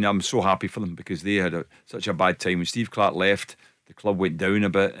 I mean, I'm so happy for them, because they had such a bad time. When Steve Clark left, the club went down a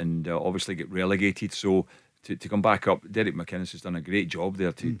bit and obviously get relegated. So to come back up, Derek McInnes has done a great job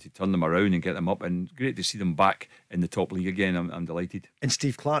there to turn them around and get them up, and great to see them back in the top league again. I'm delighted. And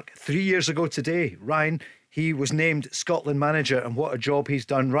Steve Clark, 3 years ago today, Ryan, he was named Scotland manager, and what a job he's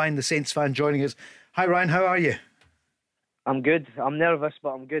done. Ryan, the Saints fan, joining us. Hi Ryan, how are you? I'm good. I'm nervous, but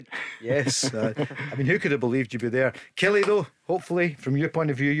I'm good. Yes. I mean, who could have believed you'd be there? Kelly, though, hopefully, from your point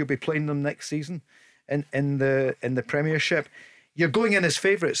of view, you'll be playing them next season in the Premiership. You're going in as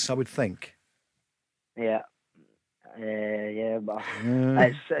favourites, I would think. Yeah. But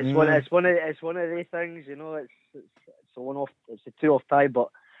it's one of these things, you know. It's a one-off. It's a two-off tie, but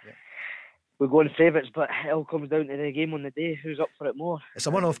we're going favourites. But it all comes down to the game on the day. Who's up for it more? It's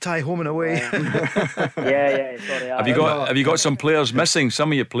a one-off tie, home and away. Yeah. Sorry. Have you got some players missing?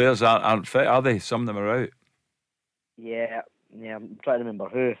 Some of your players aren't fit, are they? Some of them are out. Yeah. I'm trying to remember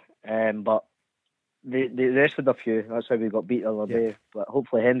who. But the rest of the few. That's how we got beat the other day. But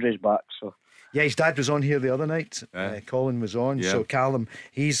hopefully Hendry's back. So. Yeah, his dad was on here the other night. Colin was on. So Callum,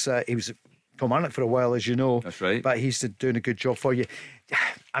 he was Kilmarnock for a while, as you know. That's right. But he's doing a good job for you.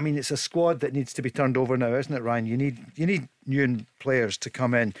 I mean, it's a squad that needs to be turned over now, isn't it, Ryan? You need new players to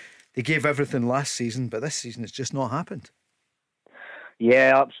come in. They gave everything last season, but this season it's just not happened.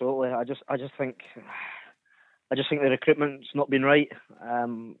 Yeah, absolutely. I just think the recruitment's not been right.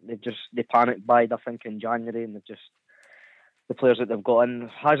 They panicked buyed, I think, in January, and the players that they've got in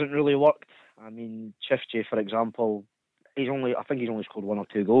hasn't really worked. I mean, Chifche, for example, I think he's only scored 1 or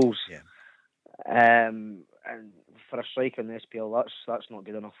 2 goals. Yeah. And for a striker in the SPL, that's not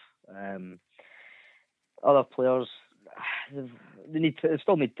good enough. Other players, they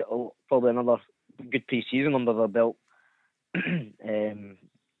still need probably another good pre-season under their belt, and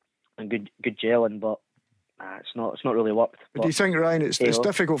good gelling, but it's not really worked. But do you think, Ryan, it's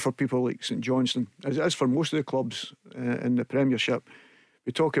difficult for people like St Johnstone, as it is for most of the clubs in the Premiership?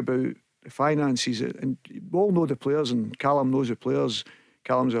 We talk about the finances, and we all know the players, and Callum knows the players.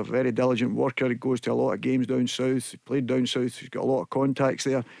 Callum's a very diligent worker. He goes to a lot of games down south. He played down south. He's got a lot of contacts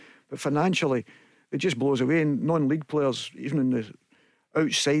there. But financially, it just blows away. And non-league players, even in the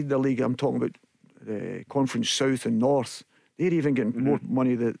outside the league, I'm talking about the Conference South and North, they're even getting more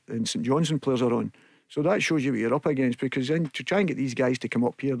money than St Johnstone players are on. So that shows you what you're up against, because then to try and get these guys to come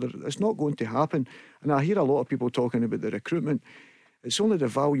up here, it's not going to happen. And I hear a lot of people talking about the recruitment. It's only the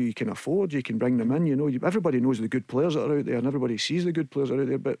value you can afford. You can bring them in. You know, everybody knows the good players that are out there, and everybody sees the good players that are out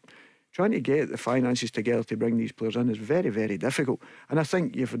there. But trying to get the finances together to bring these players in is very, very difficult. And I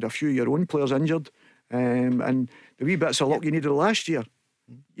think you've had a few of your own players injured, and the wee bits of luck you needed last year,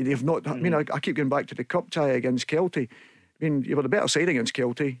 you've not. I mean, I keep going back to the cup tie against Kelty. I mean, you were the better side against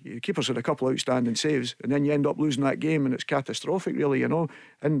Kelty. Your keepers had a couple of outstanding saves, and then you end up losing that game, and it's catastrophic, really, you know.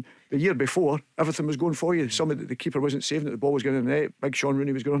 And the year before, everything was going for you. The keeper wasn't saving it, the ball was going in the net. Big Sean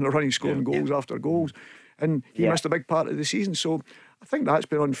Rooney was going on a run, scoring goals after goals, and he missed a big part of the season. So I think that's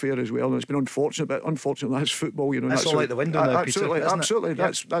been unfair as well, and it's been unfortunate. But unfortunately, that's football, you know. That's all out the window now, absolutely, Peter, absolutely.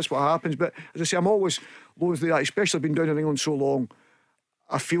 That's what happens. But as I say, I'm always loath to that, especially been down in England so long.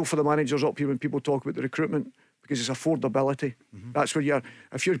 I feel for the managers up here when people talk about the recruitment, because it's affordability. That's where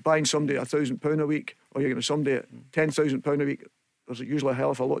if you're buying somebody at £1,000 a week, or you're getting somebody at £10,000 a week, there's usually a hell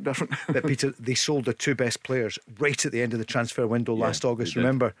of a lot different. But Peter, they sold the 2 best players right at the end of the transfer window last August.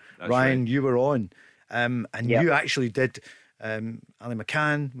 Remember, Ryan, right. You were on, and you actually did. Ali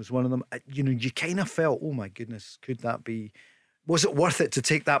McCann was one of them. You know, you kind of felt, oh my goodness, could that be? Was it worth it to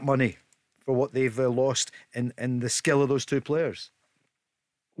take that money for what they've lost in the skill of those 2 players?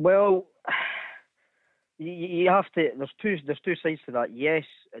 Well, you have to. There's two sides to that. Yes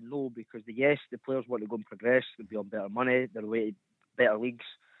and no, because the players want to go and progress. They'll be on better money. They're away to better leagues,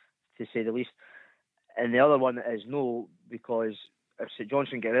 to say the least. And the other one is no, because if St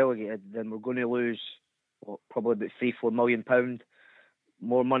Johnstone get relegated, then we're going to lose probably about £3-4 million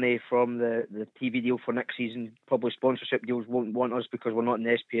more money from the TV deal for next season. Probably sponsorship deals won't want us because we're not in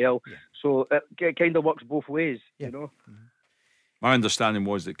the SPL. So it kind of works both ways, you know. My understanding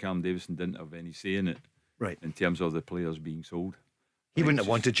was that Cam Davison didn't have any say in it, right, in terms of the players being sold. He wouldn't have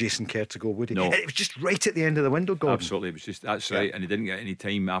wanted Jason Kerr to go, would he? No. It was just right at the end of the window, Gordon. Absolutely, it was just that's right, and he didn't get any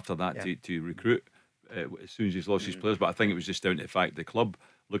time after that to recruit. as soon as he's lost his players. But I think it was just down to the fact the club,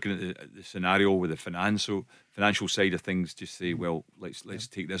 looking at the scenario with the financial side of things, just say, well, let's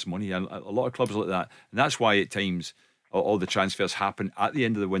take this money. And a lot of clubs like that, and that's why at times all the transfers happen at the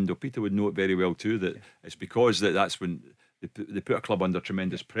end of the window. Peter would know it very well too, that it's because that's when they put a club under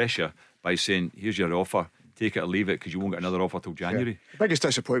tremendous pressure by saying, here's your offer, take it or leave it, because you won't get another offer till January. The biggest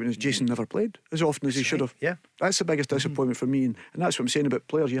disappointment is Jason never played as often as he should have. Yeah, that's the biggest disappointment for me, and that's what I'm saying about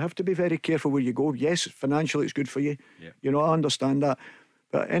players. You have to be very careful where you go. Yes, financially it's good for you. You know, I understand that.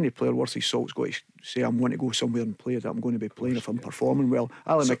 But any player worth his salt's got to say, I'm going to go somewhere and play that I'm going to be playing if I'm performing well.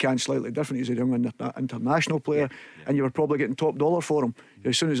 Alan McCann's slightly different. He's a young international player, and you were probably getting top dollar for him.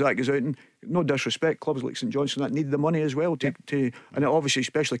 As soon as that goes out, and no disrespect, clubs like St Johnstone that need the money as well to and obviously,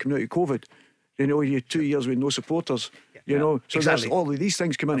 especially coming out of COVID, you know, you 2 years with no supporters. You know, so exactly. There's all of these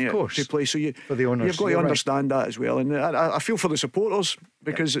things come into play. So for the owners, you've got to understand that as well. And I feel for the supporters,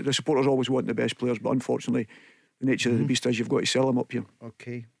 because the supporters always want the best players, but unfortunately, the nature of the beast is you've got to sell them up here.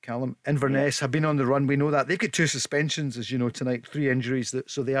 Okay, Callum. Inverness have been on the run. We know that they've got 2 suspensions, as you know, tonight. 3 injuries,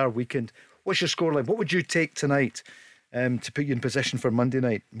 so they are weakened. What's your scoreline? What would you take tonight to put you in position for Monday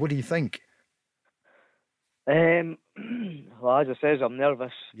night? What do you think? Well, as I says, I'm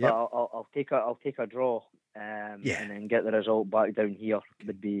nervous. But I'll take a draw. And then get the result back down here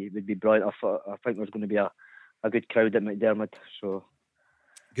would be brilliant. I think there's going to be a good crowd at McDermott. So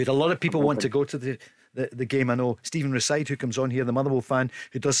good. A lot of people want to go to the game. I know Stephen Reside, who comes on here, the Motherwell fan,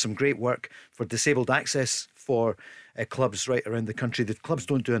 who does some great work for disabled access for clubs right around the country. The clubs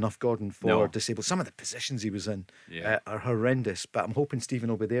don't do enough, Gordon, for disabled. Some of the positions he was in are horrendous, but I'm hoping Stephen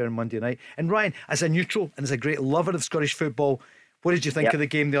will be there on Monday night. And Ryan, as a neutral and as a great lover of Scottish football, what did you think of the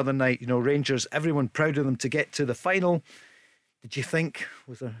game the other night? You know, Rangers, everyone proud of them to get to the final. Did you think,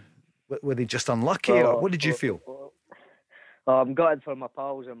 were they just unlucky, or what did you feel? I'm gutted for my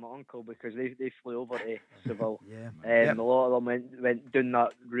pals and my uncle, because they flew over to Seville. A lot of them went down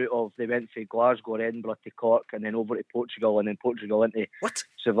that route of, they went from Glasgow or Edinburgh to Cork, and then over to Portugal, and then Portugal into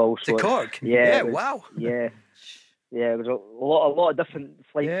Seville. To Cork? Wow. Yeah, it was a lot of different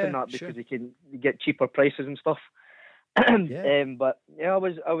flights in that, because you get cheaper prices and stuff. But I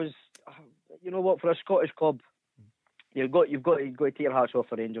was, you know what, for a Scottish club, you've got to take your hats off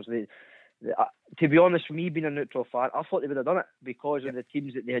for Rangers. To be honest, for me being a neutral fan, I thought they would have done it because of the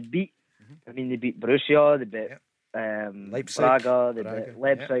teams that they had beat. I mean, they beat Borussia, they beat Leipzig, Braga, they beat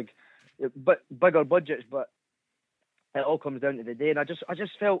Leipzig, but bigger budgets. But it all comes down to the day, and I just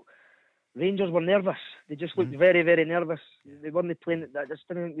felt Rangers were nervous. They just looked very, very nervous. They weren't playing. I just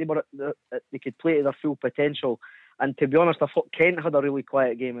didn't think they could play to their full potential. And to be honest, I thought Kent had a really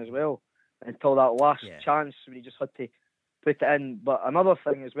quiet game as well until that last chance when he just had to put it in. But another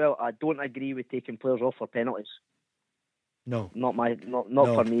thing as well, I don't agree with taking players off for penalties. No, not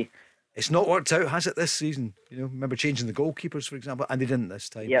for me. It's not worked out, has it, this season? You know, remember changing the goalkeepers, for example, and they didn't this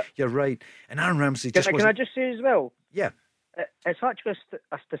time. You're right. And Aaron Ramsey just Can I just say as well? Yeah. It's actually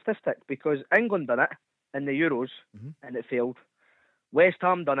a statistic, because England done it in the Euros and it failed. West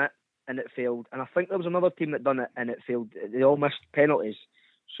Ham done it and it failed. And I think there was another team that done it and it failed. They all missed penalties.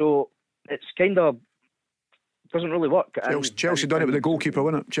 So it's kind of doesn't really work. Chelsea done it with the goalkeeper,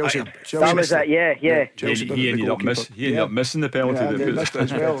 wasn't it? Chelsea that was it, yeah. Chelsea he ended up missing the penalty that missed it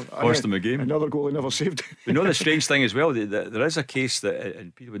as well. Cost him a game. Another goal he never saved. You know the strange thing as well, there is a case that,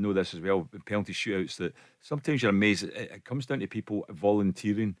 and people would know this as well, in penalty shootouts, that sometimes you're amazed it comes down to people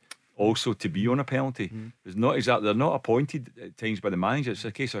volunteering also to be on a penalty. It's not exactly, they're not appointed at times by the manager. It's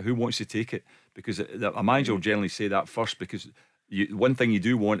a case of who wants to take it, because a manager will generally say that first, because one thing you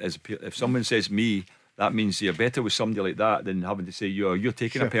do want is, if someone says me, that means you're better with somebody like that than having to say you're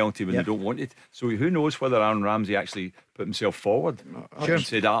taking a penalty when they don't want it. So who knows whether Aaron Ramsey actually put himself forward and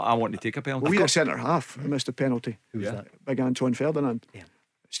said, I want to take a penalty. Well, we had a centre half who missed a penalty. Who was that? Big Antoine Ferdinand.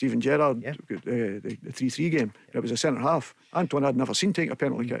 Stephen Gerrard, the 3-3 game. It was a centre half. Antoine I'd never seen take a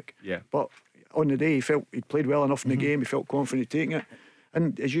penalty kick. But on the day he felt he'd played well enough in the game, he felt confident taking it.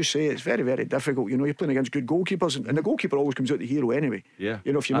 And as you say, it's very, very difficult. You know, you're playing against good goalkeepers, and the goalkeeper always comes out the hero anyway. You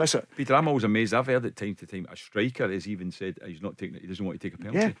know, if you miss it. Peter, I'm always amazed. I've heard it time to time. A striker has even said he's not taking it. He doesn't want to take a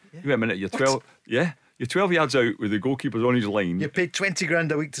penalty. Wait a minute, you're 12. You're 12 yards out with the goalkeeper's on his line. You paid 20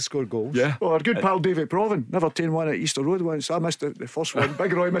 grand a week to score goals. Well, our good pal David Provan never taken one at Easter Road once. I missed the first one.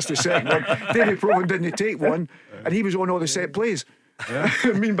 Big Roy missed the second one. David Provan didn't take one, and he was on all the set plays.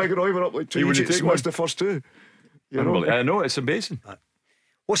 Me and Big Roy were up like 2 each. He missed the first 2. You know? I know, it's amazing.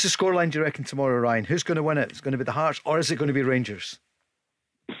 What's the scoreline, do you reckon, tomorrow, Ryan? Who's going to win it? It's going to be the Hearts, or is it going to be Rangers?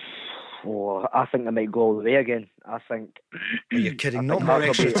 Oh, I think they might go all the way again. I think. Are you kidding? Not more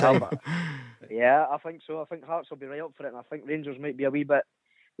extra time. Yeah, I think so. I think Hearts will be right up for it, and I think Rangers might be a wee bit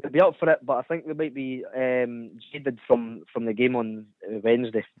they'll be up for it, but I think they might be jaded from the game on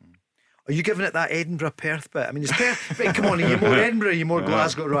Wednesday. Are you giving it that Edinburgh Perth bit? I mean, it's Perth. Right, come on, are you more Edinburgh, are you more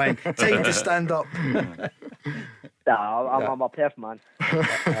Glasgow, Ryan? Time to stand up. I'm a Perth man.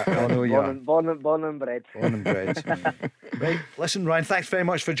 I know you are. Born and bred. Born and bred. Right, listen, Ryan, thanks very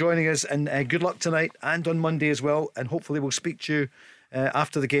much for joining us, and good luck tonight and on Monday as well. And hopefully we'll speak to you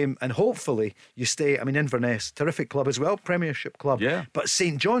after the game, and hopefully you stay. I mean, Inverness, terrific club as well, Premiership club. Yeah. But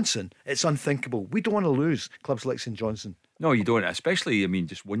St Johnstone, it's unthinkable. We don't want to lose clubs like St Johnstone. No, you don't. Especially, I mean,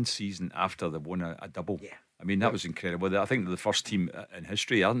 just one season after they've won a double. Yeah. I mean, that was incredible. I think they're the first team in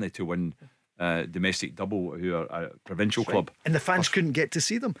history, aren't they, to win domestic double, who are a provincial club. And the fans couldn't get to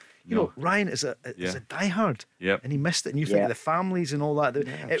see them. You know, Ryan is a diehard. Yep. And he missed it. And you think of the families and all that.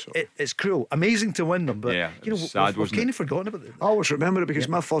 It's cruel. Amazing to win them, but you know, sad, we've kind of forgotten about it. I always remember it because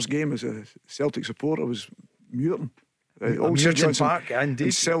my first game as a Celtic supporter was Muirton. Old St Johnstone Park,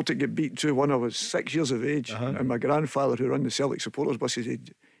 indeed. Celtic get beat 2-1. I was 6 years of age, and my grandfather, who ran the Celtic supporters bus, he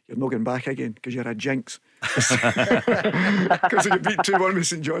said, "You're not going back again because you're a jinx." Because they get beat 2-1 with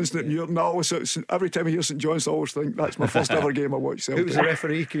St Johnstone at Muirton. Every time I hear St Johnstone, I always think that's my first ever game I watched Celtic. Who was the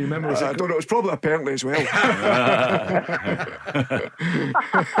referee? Can you remember? I don't know. It was probably apparently as well.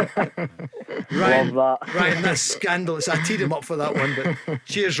 Ryan, that's scandalous. I teed him up for that one, but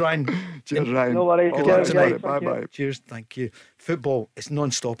cheers, Ryan. Cheers, Ryan. No worries. Bye-bye. Cheers, thank you. Football, it's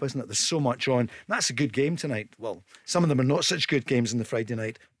non-stop, isn't it? There's so much on. That's a good game tonight. Well, some of them are not such good games in the Friday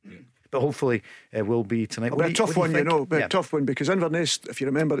night, but hopefully it will be tonight. It'll be a tough one, a tough one, because Inverness, if you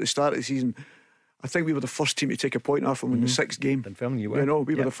remember at the start of the season, I think we were the first team to take a point off them in the sixth game. We were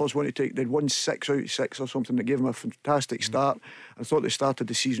the first one to take. They'd won 6 out of 6 or something. That gave them a fantastic start. I thought they started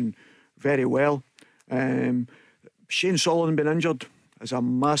the season very well. Shane Sullivan been injured is a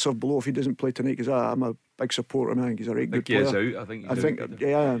massive blow if he doesn't play tonight, because I'm a big supporter. I think he's a right good player. I think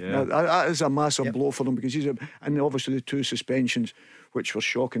that is a massive blow for them, because and obviously the 2 suspensions, which were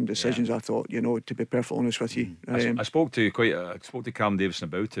shocking decisions. I thought, to be perfectly honest with you. I spoke to Cam Davison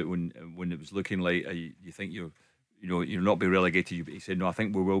about it when it was looking like you think you'll not be relegated. But he said, no, I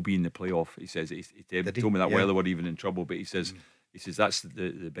think we will be in the playoff. He says he told me that while they were even in trouble. But he says that's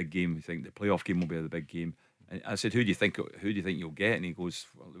the big game. I think the playoff game will be the big game. And I said, who do you think you'll get? And he goes,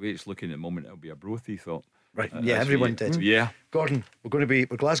 well, the way it's looking at the moment, it'll be a Broth, he thought. Right, everyone did. Yeah. Gordon, we're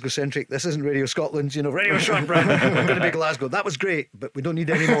Glasgow centric. This isn't Radio Scotland, Radio Sean Brown. We're going to be Glasgow. That was great, but we don't need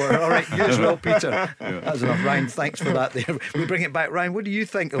any more. All right, you as well, Peter. That's enough. Ryan, thanks for that there. We bring it back. Ryan, what do you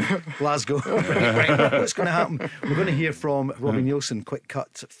think of Glasgow? What's going to happen? We're going to hear from Robbie Nielsen. Quick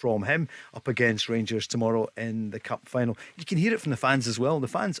cut from him up against Rangers tomorrow in the Cup final. You can hear it from the fans as well. The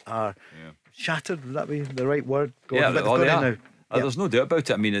fans are shattered. Would that be the right word? Gordon? But they've got it now. There's no doubt about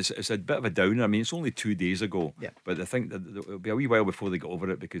it. I mean, it's a bit of a downer. I mean, it's only 2 days ago, but I think that it'll be a wee while before they get over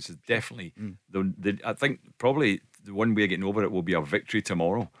it, because it's definitely. I think probably the one way of getting over it will be a victory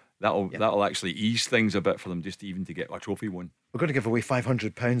tomorrow. That'll actually ease things a bit for them, just even to get a trophy won. We're going to give away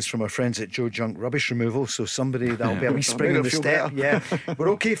 £500 from our friends at Joe Junk Rubbish Removal, so somebody that'll be a wee spring in the step. We're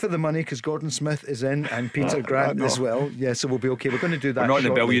okay for the money because Gordon Smith is in and Peter Grant as well. So we'll be okay. We're going to do that. We're not shortly.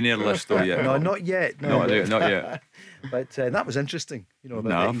 in the billionaire list though yet. No, not yet. Not yet. But that was interesting,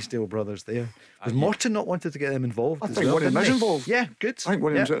 about the Eastdale brothers there. Was Morton not wanted to get them involved? I think one of them is involved. Yeah, good. I think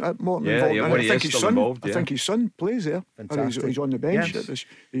one of them Morton involved. I think his son. Involved, I think his son plays there. Fantastic. He's on the bench. The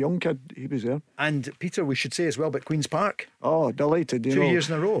young kid, he was there. And Peter, we should say as well, but Queen's Park. Oh, delighted. 2 years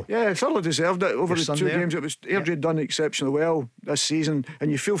in a row. Yeah, thoroughly deserved it over the 2 games. It was Airdrie done exceptionally well this season, and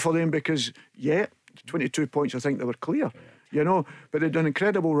you feel for them because 22 points. I think they were clear. But they've done an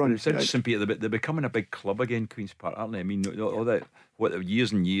incredible run. It's interesting, Peter. They're becoming a big club again, Queen's Park, aren't they? I mean, all that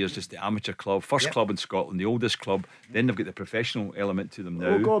years and years, just the amateur club, first club in Scotland, the oldest club. Then they've got the professional element to them now.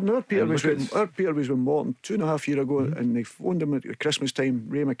 Oh God, our Peter was with Morton 2.5 years ago, and they phoned him at Christmas time.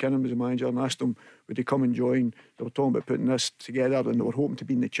 Ray McKinnon was the manager, and asked him would he come and join. They were talking about putting this together, and they were hoping to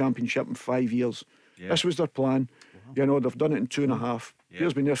be in the championship in 5 years. This was their plan. They've done it in 2.5.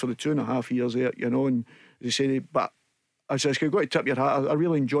 Peter's been there for the 2.5 years there. And they say, but. I said, you've got to tip your hat. I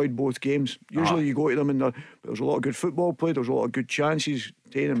really enjoyed both games. Usually you go to them and there was a lot of good football played. There was a lot of good chances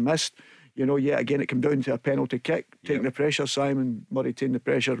taken and missed. Yet again it came down to a penalty kick, taking the pressure. Simon Murray taking the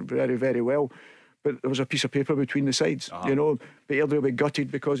pressure very, very well. But there was a piece of paper between the sides. But Airdrie will be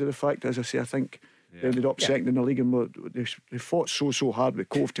gutted because of the fact, as I say, I think they ended up second in the league, and they fought so hard with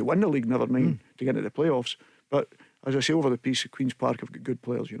Cove to win the league, never mind to get into the playoffs. But as I say, over the piece, Queen's Park have got good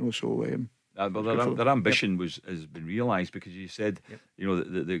players, so... But their ambition has been realised, because you said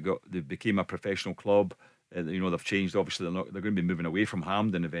they became a professional club. They've changed. Obviously, they're going to be moving away from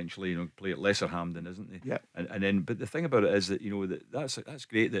Hampden eventually. Play at Lesser Hampden, isn't they? Yeah. And then, but the thing about it is that that's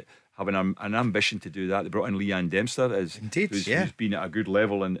great that having an ambition to do that. They brought in Leanne Dempster, who's been at a good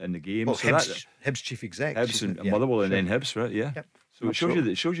level in the game. Well, Hibs chief exec, Hibs and Motherwell, and then Hibs, right? Yeah. Yep. So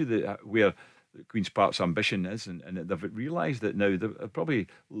it shows you that where Queen's Park's ambition is, and they've realised that now. They've probably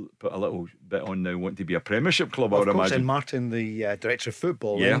put a little bit on now, wanting to be a Premiership club. I would imagine. And Martin, the director of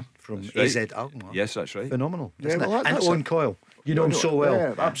football, from AZ Alkmaar. Yes, that's right. Phenomenal. Yeah, and Owen Coyle, know him so well.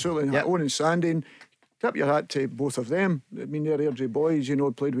 Yeah, absolutely. Owen and Sandy. Tip your hat to both of them. I mean, they're Airdrie boys,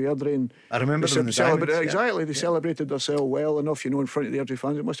 played with Airdrie. And I remember them in the Diamonds, exactly. They celebrated themselves well enough, in front of the Airdrie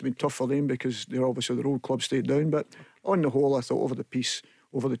fans. It must have been tough for them because they're obviously their old club stayed down. But on the whole, I thought over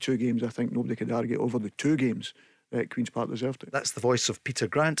the 2 games, I think nobody could argue over the 2 games Queen's Park deserved it. That's the voice of Peter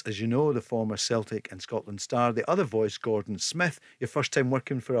Grant, as you know, the former Celtic and Scotland star. The other voice, Gordon Smith. Your first time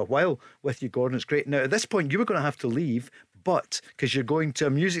working for a while with you, Gordon. It's great. Now, at this point, you were going to have to leave, but because you're going to a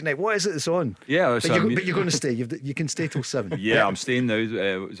music night. What is it that's on? Yeah, but you're going to stay. You can stay till 7. Yeah, I'm staying now.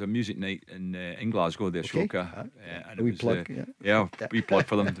 It was a music night in Glasgow, the Ashoka. And we plug. We plug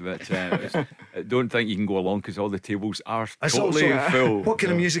for them. But don't think you can go along because all the tables are totally full. What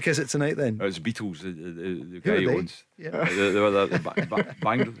kind of music is it tonight then? It's Beatles. The guy who owns. Yeah. They were the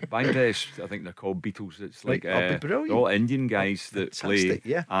Bangladesh, I think they're called Beatles. It's like they're all Indian guys that play,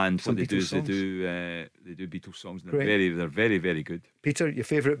 and what they do is they do Beatles songs. And they're very, very good. Peter, your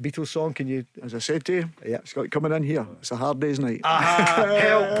favourite Beatles song? Can you? As I said to you, it's got coming in here. It's a hard day's night.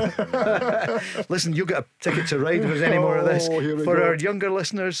 Help! Listen, you'll get a ticket to ride if there's any more of this. For our younger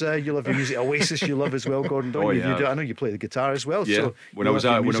listeners, you'll have your music. Oasis, you love as well, Gordon. Don't you? You do. I know you play the guitar as well. Yeah. So when I was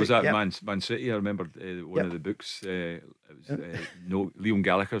at Man City, I remember one of the books. It was Liam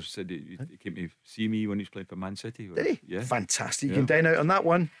Gallagher said he came to see me when he was playing for Man City. Did he? Yeah. Fantastic. You can dine out on that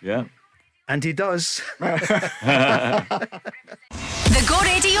one. Yeah. And he does. The Go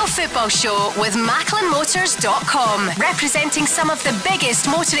Radio Football Show with MacklinMotors.com, representing some of the biggest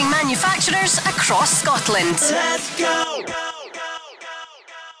motoring manufacturers across Scotland. Let's go!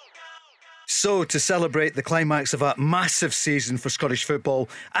 So, to celebrate the climax of a massive season for Scottish football,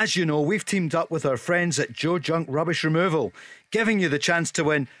 as you know, we've teamed up with our friends at Joe Junk Rubbish Removal, giving you the chance to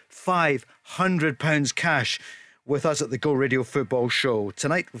win £500 cash with us at the Go Radio Football Show.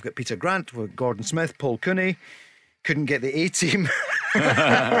 Tonight, we've got Peter Grant, we've got Gordon Smith, Paul Cooney. Couldn't get the A-team.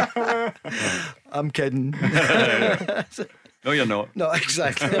 I'm kidding. No, you're not. No,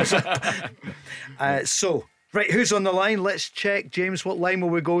 exactly. Right, who's on the line? Let's check. James, what line will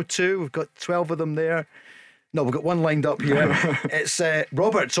we go to? We've got 12 of them there. No, we've got one lined up here. It's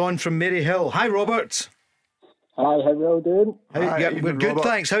Robert's on from Maryhill. Hi, Robert. Hi, how are you all doing? We're good, Robert.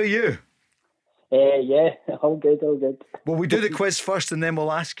 Thanks. How are you? Yeah, all good. Well, we do the quiz first and then we'll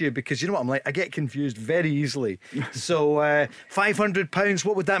ask you, because you know what I'm like, I get confused very easily. So, £500,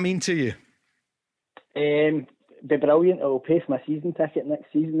 what would that mean to you? Be brilliant. It'll pay for my season ticket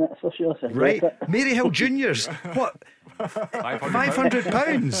next season, that's for sure. So right. Maryhill Juniors, what?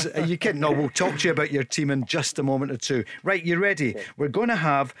 £500? Are you kidding? No, we'll talk to you about your team in just a moment or two. Right, you ready? Okay. We're going to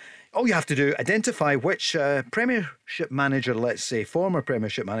have, all you have to do, identify which Premiership manager, let's say, former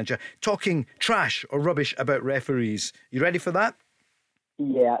Premiership manager, talking trash or rubbish about referees. You ready for that?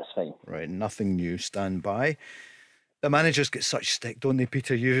 Yeah, that's fine. Right, nothing new, stand by. The managers get such stick, don't they,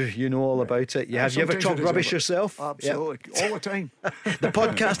 Peter? You know all about it. Have you ever talked rubbish yourself? Absolutely, all the time. The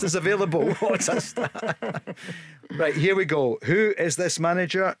podcast is available. What's that? Right, here we go. Who is this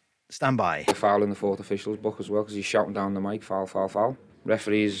manager? Stand by. A foul in the fourth official's book as well, because he's shouting down the mic, foul, foul, foul.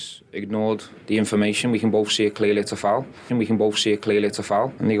 Referees ignored the information. We can both see it clearly it's a foul. And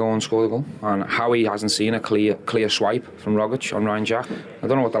they go and score the goal. And Howie hasn't seen a clear swipe from Rogic on Ryan Jack. I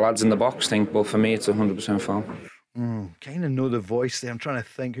don't know what the lads in the box think, but for me it's 100% foul. Kind of know the voice there. I'm trying to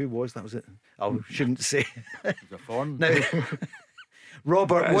think who was that. Was it? I shouldn't say. It was a foreign. Now,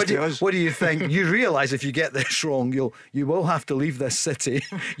 Robert, what do you think? You realise if you get this wrong, you will have to leave this city.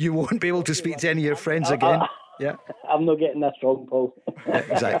 You won't be able to speak to any of your friends again. Yeah, I'm not getting this wrong, Paul.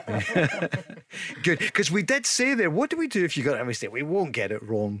 Exactly. Good, because we did say there, what do we do if you got it? We say we won't get it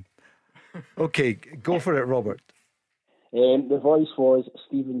wrong. Okay, go for it, Robert. The voice was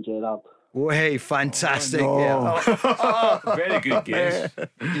Stephen Gerrard. Oh, hey, fantastic. Oh, no. Yeah. Very good guess. Did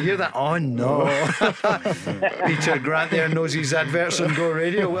you hear that? Oh, no. Peter Grant there knows his adverts on Go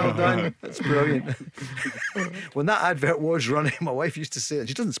Radio. Well done. That's brilliant. When that advert was running, my wife used to say that.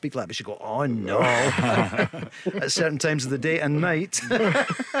 She doesn't speak like that, but she'd go, oh, no. At certain times of the day and night. So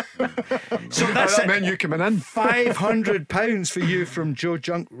that's that meant you coming in. £500 for you from Joe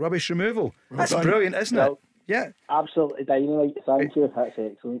Junk Rubbish Removal. That's brilliant, isn't it? Yeah. Absolutely dynamite. Thank you. That's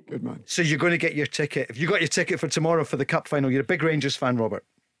excellent. Good man. So you're going to get your ticket. If you got your ticket for tomorrow for the Cup final, you're a big Rangers fan, Robert.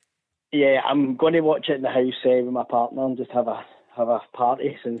 Yeah, I'm going to watch it in the house with my partner and just have a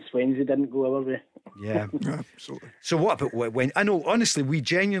party since Wednesday didn't go our way. Yeah. Absolutely. So what about when? I know, honestly, we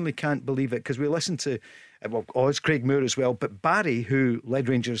genuinely can't believe it because we listened to, it's Craig Moore as well, but Barry, who led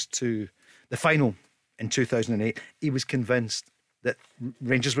Rangers to the final in 2008, he was convinced that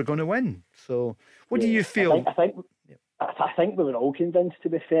Rangers were going to win. So what do you feel? I think we were all convinced, to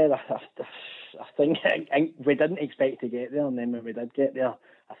be fair. I think we didn't expect to get there, and then when we did get there,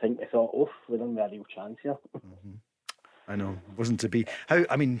 I think we thought, we're in a real chance here. Mm-hmm. I know, it wasn't to be.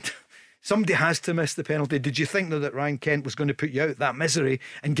 Somebody has to miss the penalty. Did you think, though, that Ryan Kent was going to put you out that misery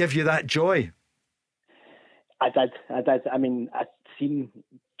and give you that joy? I did. I mean, I'd seen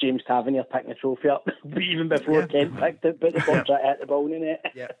James Tavernier picking the trophy up even before Kent picked it, but the ball tried to hit the ball in it.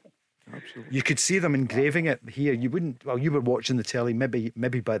 Yeah. Absolutely. You could see them engraving it here. You wouldn't. Well, you were watching the telly.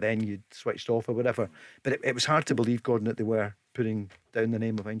 Maybe by then you'd switched off or whatever. But it was hard to believe, Gordon, that they were putting down the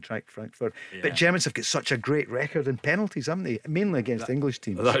name of Eintracht Frankfurt. Yeah. But Germans have got such a great record in penalties, haven't they? Mainly against English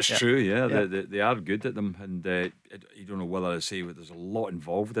teams. That's true. Yeah, they are good at them, and you don't know whether to say there's a lot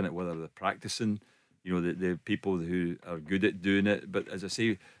involved in it, whether they're practicing. You know, the people who are good at doing it. But as I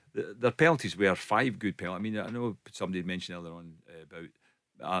say, their penalties were 5 good penalties. I mean, I know somebody mentioned earlier on about.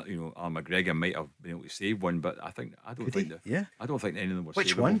 Al McGregor might have been able to save one, but I don't think any of them were.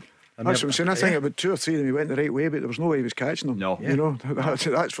 Which savable. one? That's what I'm saying. I think about 2 or 3 of them he went the right way, but there was no way he was catching them. No, you know,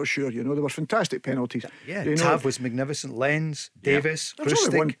 that's for sure. You know, they were fantastic penalties. Yeah, you know, Tav was magnificent. Lenz, Davis, there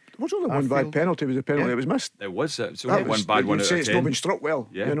was only one bad penalty. Was the penalty that was missed. It was. It's only one bad one. Say it's 10. not been struck well.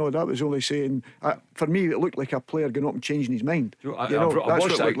 Yeah. You know, that was only saying. For me, it looked like a player going up and changing his mind. I've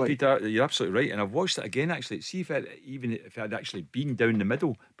watched it, like. Peter. You're absolutely right, and I've watched it again. Actually, see if it had actually been down the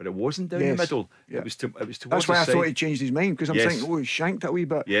middle, but it wasn't down the middle. Yeah. It was towards. That's why the I side. thought he changed his mind, because I'm thinking, he shanked it a wee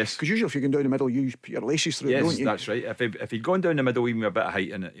bit. Yes. Because usually if you go down the middle, you put your laces through it, don't you? That's right. If he'd gone down the middle, even with a bit of height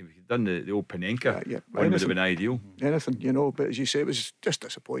in it, if he'd done the old Panenka, one would have been ideal. Anything, you know. But as you say, it was just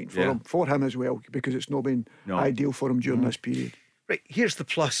disappointing for him as well, because it's not been ideal for him during this period. Right, here's the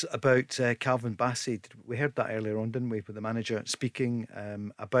plus about Calvin Bassey. We heard that earlier on, didn't we, with the manager speaking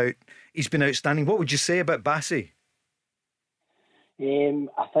about he's been outstanding. What would you say about Bassey?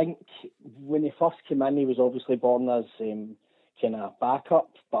 I think when he first came in, he was obviously born as kind of backup,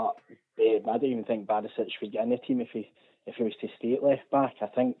 but I don't even think Barisic would get in the team if he was to stay at left back. I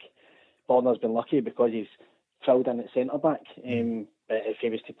think Borna's been lucky because he's filled in at centre back. But if he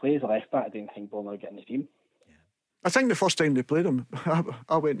was to play as a left back, I didn't think Borna would get in the team. I think the first time they played him,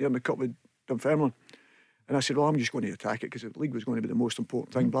 I went there in the cup with Dunfermline, and I said, I'm just going to attack it because the league was going to be the most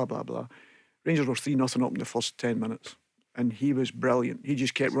important thing, blah, blah, blah. Rangers were 3-0 up in the first 10 minutes. And he was brilliant. He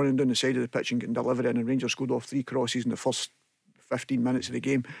just kept running down the side of the pitch and getting delivery in, and Rangers scored off 3 crosses in the first 15 minutes of the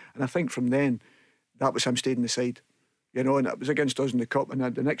game. And I think from then, that was him staying in the side. You know, and it was against us in the cup.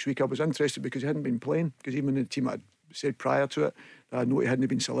 And the next week I was interested because he hadn't been playing, because even in the team I had said prior to it, I know he hadn't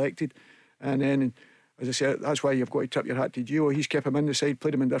been selected. And then, as I said, that's why you've got to tip your hat to Gio. He's kept him in the side,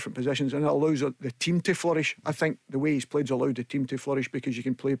 played him in different positions, and it allows the team to flourish. I think the way he's played's allowed the team to flourish, because you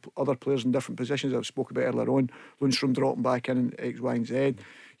can play other players in different positions. I've spoke about earlier on, Lundstrom dropping back in X, Y and Z.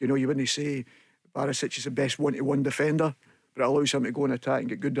 You know, you wouldn't say Barisic is the best one-to-one defender, but it allows him to go and attack and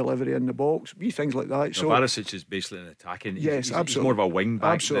get good delivery in the box. Things like that. So Barisic is basically an attacking. Yes, absolutely. He's more of a wing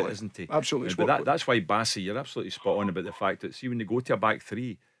back, absolutely, isn't he? Absolutely. But that's why Bassey, you're absolutely spot on about the fact that, see, when they go to a back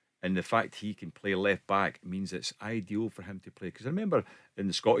three, and the fact he can play left back means it's ideal for him to play. Because I remember in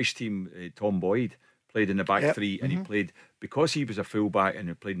the Scottish team, Tom Boyd played in the back three, and he played, because he was a full back and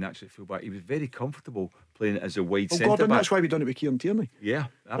he played naturally full back, he was very comfortable playing as a wide centre back. That's why we done it with Kieran Tierney. Yeah,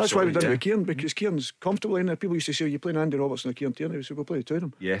 absolutely. That's why we done it with Kieran, because Kieran's comfortable in there. People used to say, you're playing Andy Robertson or Kieran Tierney. We said, we'll play the two of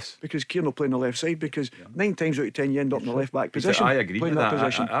them. Yes. Because Kieran will play on the left side, because 9 times out of 10 you end up in the left back position. I agree with that.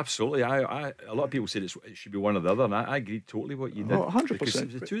 Position. Absolutely. A lot of people said it should be one or the other, and I agreed totally what you did. 100%. Because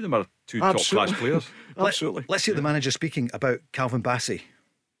the two of them are two top class players. Absolutely. Let's hear the manager speaking about Calvin Bassey.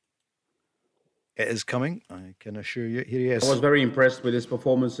 It is coming, I can assure you. Here he is. I was very impressed with his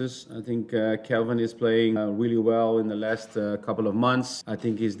performances. I think Calvin is playing really well in the last couple of months. I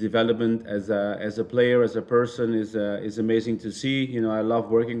think his development as a player, as a person, is amazing to see. You know, I love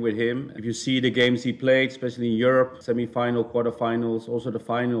working with him. If you see the games he played, especially in Europe, semi-final, quarterfinals, also the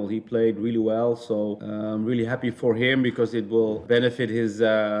final, he played really well. So I'm really happy for him, because it will benefit his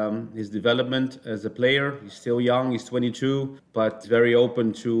development as a player. He's still young, he's 22, but very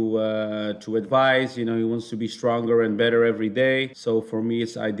open to advice, guys. He wants to be stronger and better every day. So for me,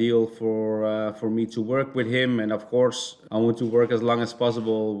 it's ideal for me to work with him. And of course, I want to work as long as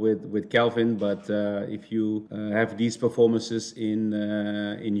possible with Kelvin. But if you have these performances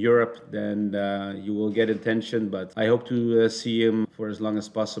in Europe, then you will get attention. But I hope to see him for as long as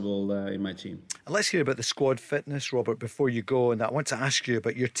possible in my team. Let's hear about the squad fitness, Robert, before you go. And I want to ask you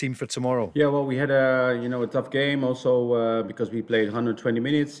about your team for tomorrow. Yeah, well, we had a tough game also because we played 120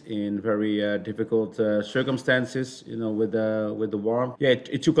 minutes in very difficult circumstances. With the warm. Yeah,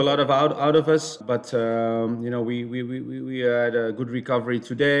 it took a lot out of us, but we had a good recovery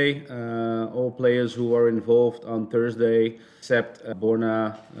today. All players who are involved on Thursday, except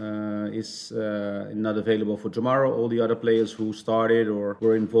Borna, is not available for tomorrow. All the other players who started or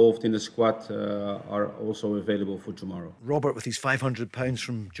were involved in the squad are also available for tomorrow. Robert, with his £500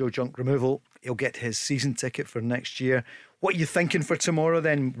 from Joe Junk removal, he'll get his season ticket for next year. What are you thinking for tomorrow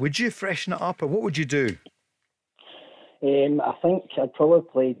then? Would you freshen it up or what would you do? I think I'd probably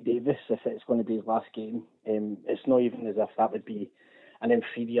play Davis if it's going to be his last game. It's not even as if that would be an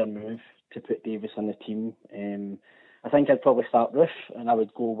inferior move to put Davis on the team. I think I'd probably start Roof and I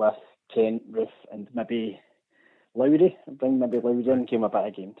would go with Kent, Roof and maybe Lowry. Bring maybe Lowry in, give him a bit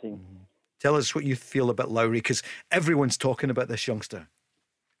of game time. Tell us what you feel about Lowry, because everyone's talking about this youngster.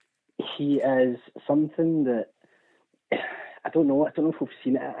 He is something that I don't know if we've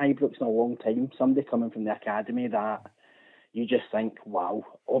seen it at Ibrox in a long time. Somebody coming from the academy that you just think, wow.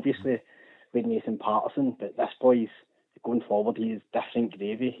 Obviously with Nathan Patterson, but this boy's going forward, he is different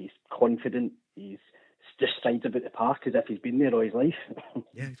gravy. He's confident. He's just strides about the park as if he's been there all his life.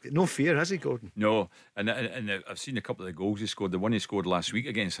 Yeah, he's got no fear, has he, Gordon? No, and I've seen a couple of the goals he scored. The one he scored last week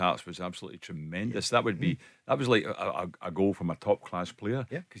against Hearts was absolutely tremendous. Yeah. That was like a goal from a top class player.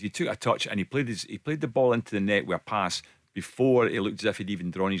 Yeah, because he took a touch and he played the ball into the net with a pass before it looked as if he'd even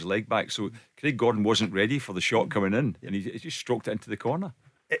drawn his leg back. So Craig Gordon wasn't ready for the shot coming in, and he just stroked it into the corner.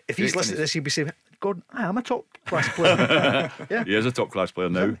 If he's listening to this, he'd be saying, Gordon, I'm a top class player. Yeah. He is a top class player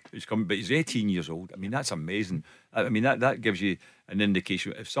now. He's coming, but he's 18 years old. I mean, that's amazing. I mean, that gives you an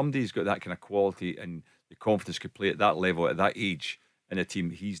indication. If somebody's got that kind of quality and the confidence could play at that level at that age in a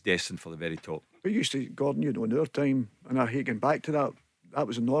team, he's destined for the very top. We used to, Gordon, in our time, and I hate getting back to that, that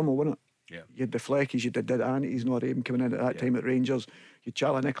was normal, wasn't it? Yeah. You had the Fleckies, you did the Annies, not even coming in at that time at Rangers. You had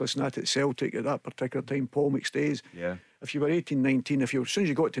Charlie Nicholas Nat at Celtic at that particular time, Paul McStay's. Yeah. If you were 18, 19, as soon as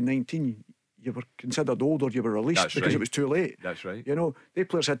you got to 19, you were considered old or you were released. That's because right. It was too late. That's right. They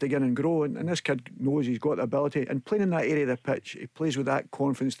players had to get in and grow, and this kid knows he's got the ability. And playing in that area of the pitch, he plays with that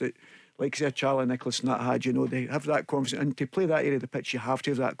confidence that, like say Charlie Nicholas Nat had, they have that confidence. And to play that area of the pitch, you have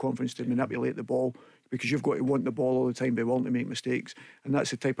to have that confidence to manipulate the ball, because you've got to want the ball all the time, be willing to make mistakes, and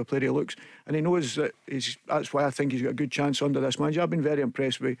that's the type of player he looks. And he knows that that's why I think he's got a good chance under this manager. I've been very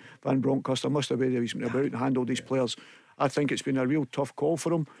impressed with Van Bronckhorst. I must have been he's been about and handled these players. I think it's been a real tough call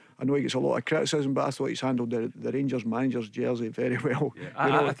for him. I know he gets a lot of criticism, but I thought he's handled the Rangers manager's jersey very well. Yeah.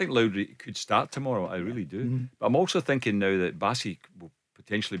 I think Lowry could start tomorrow. I really do. Mm-hmm. But I'm also thinking now that Bassi will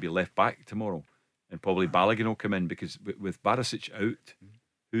potentially be left back tomorrow, and probably Balogun will come in, because with Barisic out,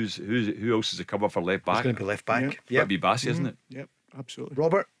 who else is a cover for left back? It's going to be left back. Yeah, that'd be Bassi, isn't it? Yep, absolutely.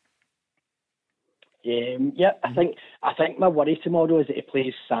 Robert. I think my worry tomorrow is that he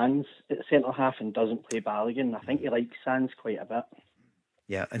plays Sands at centre half and doesn't play Balogun. I think he likes Sands quite a bit.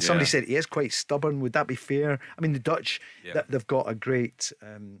 Yeah, and somebody said he is quite stubborn. Would that be fair? I mean, the Dutch, they've got a great...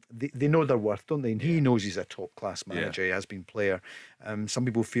 they know their worth, don't they? And he knows he's a top-class manager. He has been player. Some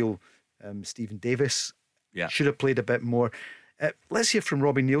people feel Stephen Davis should have played a bit more. Let's hear from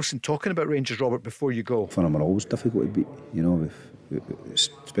Robbie Nielsen talking about Rangers, Robert, before you go. For them are always difficult to beat,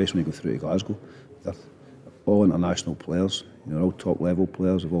 especially when you go through to Glasgow. They're all international players, they're all top level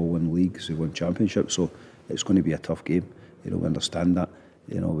players, they've all won leagues, they've won championships, so it's going to be a tough game. We understand that.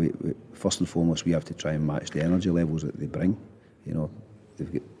 We first and foremost, we have to try and match the energy levels that they bring.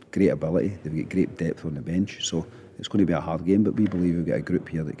 They've got great ability, they've got great depth on the bench, so it's going to be a hard game, but we believe we've got a group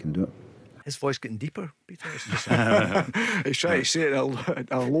here that can do it. His voice getting deeper, Peter. He's trying to say it in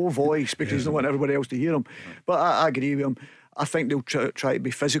a low voice because he doesn't want everybody else to hear him. But I agree with him. I think they'll try to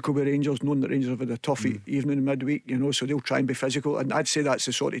be physical with Rangers, knowing that Rangers have had a tough evening in midweek, so they'll try and be physical. And I'd say that's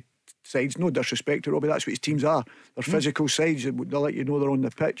the sort of sides, no disrespect to Robbie, that's what his teams are. They're physical sides. They'll let you know they're on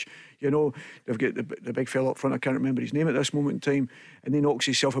the pitch. They've got the big fella up front, I can't remember his name at this moment in time, and he knocks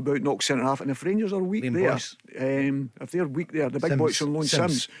himself about, knocks centre half. And if Rangers are weak there, if they're weak there, the big boys on loan,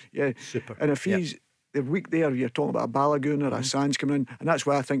 Sims, super. And if they're weak there, you're talking about a Balogun or a Sands coming in, and that's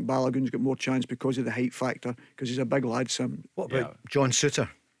why I think Balogun's got more chance because of the height factor, because he's a big lad, Sim. What about John Souttar?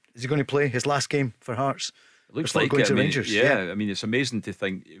 Is he going to play his last game for Hearts? It looks before like going it. to I mean, Rangers. I mean, it's amazing to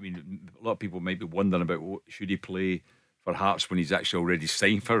think. I mean, a lot of people might be wondering about should he play for Hearts when he's actually already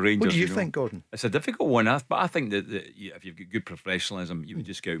signed for Rangers. What do you think, Gordon? It's a difficult one, but I think that if you've got good professionalism, you would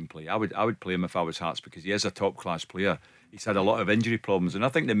just go out and play. I would play him if I was Hearts, because he is a top class player. He's had a lot of injury problems, and I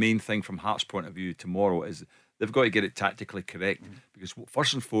think the main thing from Hearts' point of view tomorrow is they've got to get it tactically correct, because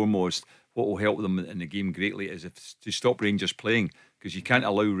first and foremost, what will help them in the game greatly is to stop Rangers playing, because you can't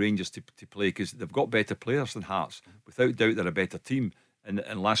allow Rangers to play, because they've got better players than Hearts. Without doubt, they're a better team,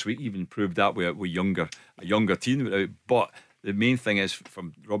 and last week even proved that with a younger team. But the main thing is,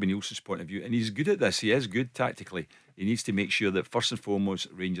 from Robbie Nielsen's point of view, and he's good at this, he is good tactically, he needs to make sure that first and foremost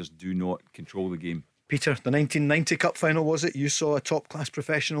Rangers do not control the game. Peter, the 1990 Cup final, was it? You saw a top class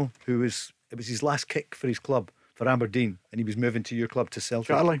professional it was his last kick for his club, for Aberdeen, and he was moving to your club, to Celtic.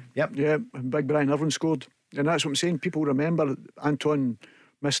 Charlie. Yep. Yeah, and Big Brian Irvine scored. And that's what I'm saying. People remember Anton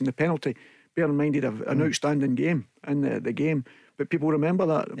missing the penalty. Bear in mind, he had an outstanding game in the game. But people remember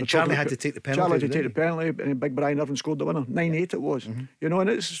that. And Charlie had to take the penalty. Charlie had to take the penalty, and Big Brian Irvine scored the winner. 9-8 it was. You know, and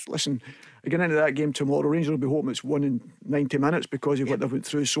it's, listen, getting into that game tomorrow, Rangers will be hoping it's won in 90 minutes because of what they've went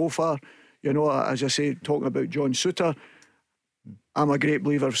through so far. You know, as I say, talking about John Souttar, I'm a great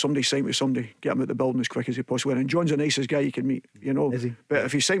believer if somebody signed with somebody, get him out the building as quick as he possibly can. And John's the nicest guy you can meet, you know. Is he? But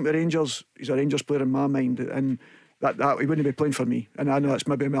if he's signed with Rangers, he's a Rangers player in my mind, and that he wouldn't be playing for me. And I know that's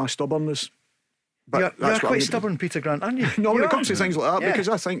maybe my stubbornness. But you're quite stubborn, Peter Grant, aren't you? No, when it comes to things like that, because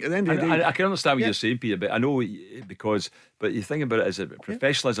I think at the end of the day, I can understand what you're saying, Peter, but I know but you think about it as a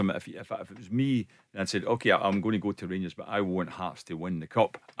professionalism. If it was me and I said, okay, I'm going to go to Rangers, but I want Hearts to win the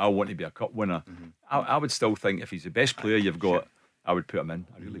cup, I want to be a cup winner, I would still think if he's the best player you've got, I would put him in.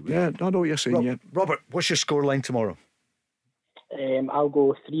 I really would. Yeah, I know what you're saying. Robert, what's your scoreline tomorrow? I'll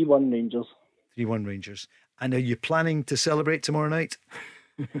go 3-1 Rangers. 3-1 Rangers. And are you planning to celebrate tomorrow night?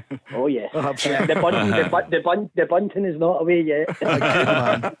 Oh yeah, the bunting is not away yet.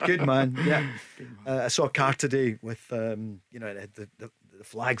 Good man. Yeah, I saw a car today with it had the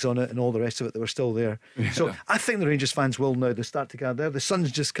flags on it and all the rest of it. They were still there. So I think the Rangers fans will now. They start to gather. The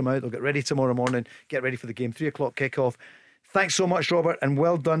sun's just come out. They'll get ready tomorrow morning. Get ready for the game. 3:00 kickoff. Thanks so much, Robert, and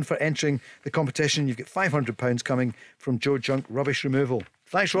well done for entering the competition. You've got £500 coming from Joe Junk Rubbish Removal.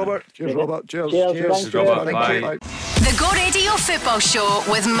 Thanks, Robert. Cheers, Robert. Cheers. Cheers, Robert. Thank Bye. you. The Go Radio Football Show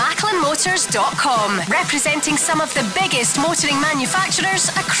with MacklinMotors.com, representing some of the biggest motoring manufacturers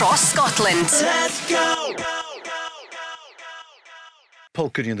across Scotland. Let's go! Paul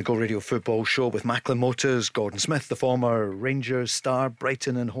Cooney on the Go Radio Football Show with Macklin Motors, Gordon Smith, the former Rangers star,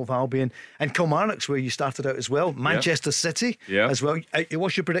 Brighton and Hove Albion, and Kilmarnock's where you started out as well, Manchester City as well.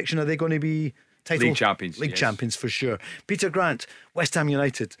 What's your prediction? Are they going to be League champions? League champions for sure. Peter Grant, West Ham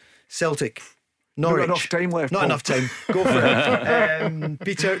United, Celtic, Norwich. Not enough time left. Not enough time. Go for it.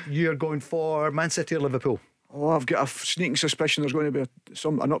 Peter, you're going for Man City or Liverpool? Oh, I've got a sneaking suspicion there's going to be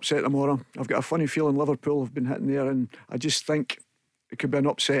an upset tomorrow. I've got a funny feeling Liverpool have been hitting there, and I just think it could be an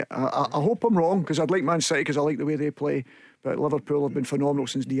upset. I hope I'm wrong, because I'd like Man City because I like the way they play, but Liverpool have been phenomenal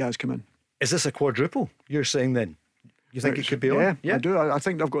since Diaz came in. Is this a quadruple you're saying then? You think it could be on? Yeah, I do. I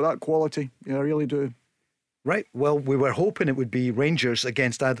think they've got that quality. Yeah, I really do. Right, well, we were hoping it would be Rangers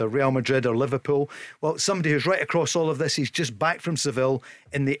against either Real Madrid or Liverpool. Well, somebody who's right across all of this, he's just back from Seville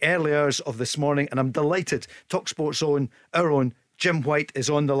in the early hours of this morning, and I'm delighted. TalkSport's own, our own, Jim White is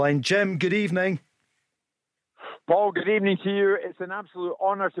on the line. Jim, good evening. Paul, good evening to you. It's an absolute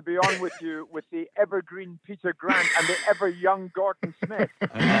honour to be on with you with the evergreen Peter Grant and the ever young Gordon Smith.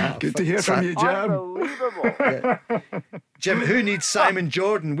 Good to hear from you, Jim. Unbelievable. Yeah. Jim, who needs Simon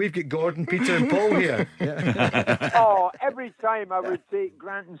Jordan? We've got Gordon, Peter and Paul here. Yeah. Oh, every time I would take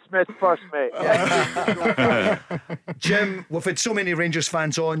Grant and Smith first, mate. Jim, we've had so many Rangers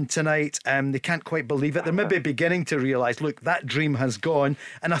fans on tonight, they can't quite believe it. They're maybe beginning to realise, look, that dream has gone,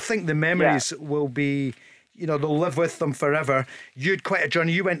 and I think the memories will be, they'll live with them forever. You had quite a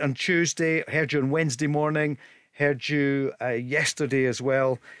journey. You went on Tuesday, heard you on Wednesday morning, heard you yesterday as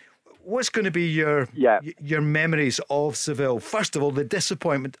well. What's going to be your memories of Seville? First of all, the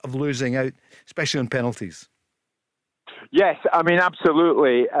disappointment of losing out, especially on penalties. Yes, I mean,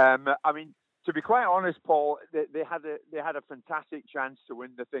 absolutely. To be quite honest, Paul, they had a fantastic chance to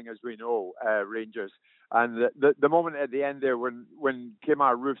win the thing, as we know, Rangers. And the moment at the end there when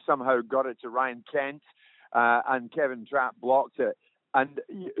Kemar Roof somehow got it to Ryan Kent, and Kevin Trapp blocked it, and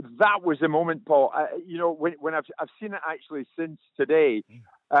that was the moment, Paul. When I've seen it actually since today,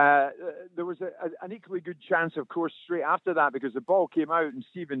 there was an equally good chance, of course, straight after that, because the ball came out and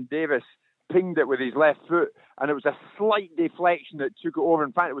Stephen Davis pinged it with his left foot, and it was a slight deflection that took it over.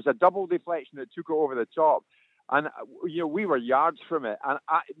 In fact, it was a double deflection that took it over the top. And we were yards from it, and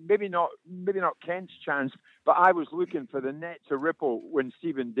maybe not Kent's chance, but I was looking for the net to ripple when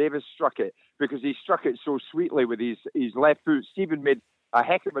Stephen Davis struck it, because he struck it so sweetly with his left foot. Stephen made a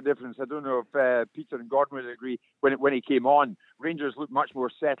heck of a difference. I don't know if Peter and Gordon would agree when he came on. Rangers looked much more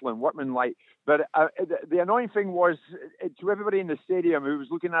settled and workmanlike. But the annoying thing was, to everybody in the stadium who was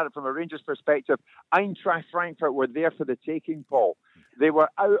looking at it from a Rangers perspective, Eintracht Frankfurt were there for the taking, Paul. They were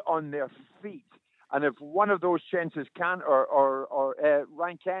out on their feet. And if one of those chances Ryan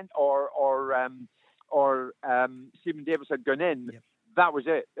Kent or Stephen Davis had gone in, that was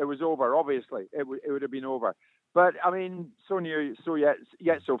it. It was over. Obviously, it would have been over. But I mean, so near,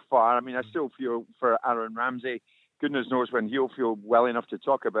 yet so far. I mean, I still feel for Aaron Ramsey. Goodness knows when he'll feel well enough to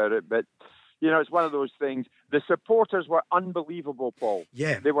talk about it. But it's one of those things. The supporters were unbelievable, Paul.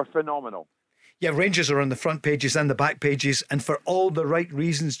 Yeah, they were phenomenal. Yeah, Rangers are on the front pages and the back pages, and for all the right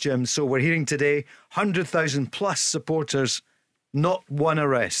reasons, Jim. So we're hearing today 100,000 plus supporters, not one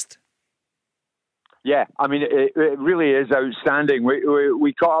arrest. Yeah, I mean, it really is outstanding.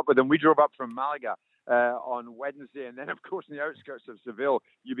 We caught up with them. We drove up from Malaga on Wednesday, and then, of course, in the outskirts of Seville,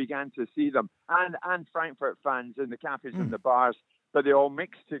 you began to see them, and Frankfurt fans in the cafes and the bars, but they all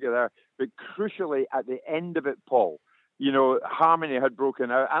mixed together. But crucially, at the end of it, Paul, harmony had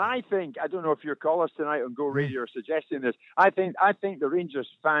broken out. And I don't know if your callers tonight on Go Radio are suggesting this, I think the Rangers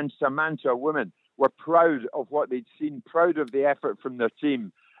fans, Samantha women, were proud of what they'd seen, proud of the effort from their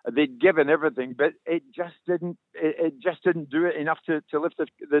team. They'd given everything, but it just didn't do it enough to lift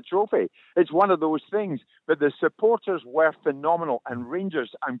the trophy. It's one of those things. But the supporters were phenomenal, and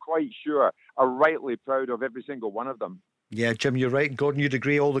Rangers, I'm quite sure, are rightly proud of every single one of them. Yeah, Jim, you're right. Gordon, you'd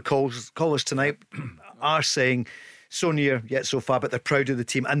agree. All the callers tonight are saying so near yet so far, but they're proud of the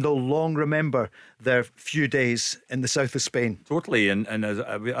team, and they'll long remember their few days in the south of Spain. Totally, and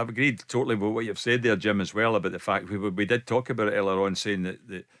I've agreed totally with what you've said there, Jim, as well, about the fact we did talk about it earlier on, saying that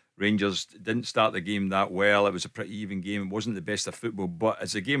the Rangers didn't start the game that well. It was a pretty even game. It wasn't the best of football, but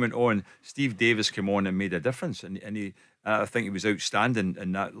as the game went on, Steve Davis came on and made a difference, and he I think he was outstanding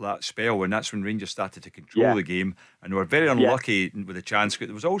in that spell, and that's when Rangers started to control the game, and were very unlucky with the chance.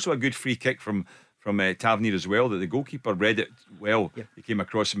 There was also a good free kick from Tavernier as well, that the goalkeeper read it well. He came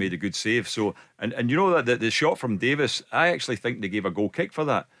across and made a good save. So, and that the shot from Davis, I actually think they gave a goal kick for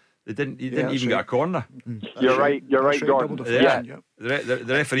that. He didn't even get a corner. You're right, Gordon. The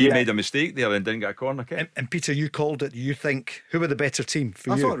referee made a mistake there and didn't get a corner kick. And Peter, you called it. You think, who were the better team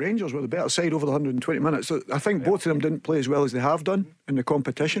for you? I thought Rangers were the better side over the 120 minutes. So I think both of them didn't play as well as they have done in the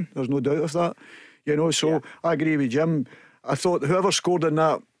competition. There's no doubt of that. So I agree with Jim. I thought whoever scored in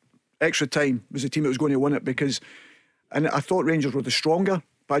that extra time was the team that was going to win it, and I thought Rangers were the stronger,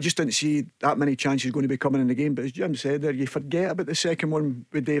 but I just didn't see that many chances going to be coming in the game. But as Jim said there, you forget about the second one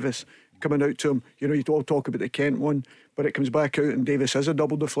with Davis coming out to him. You all talk about the Kent one, but it comes back out and Davis is a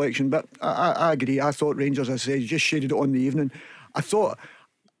double deflection. But I agree. I thought Rangers, as I said, just shaded it on the evening. I thought,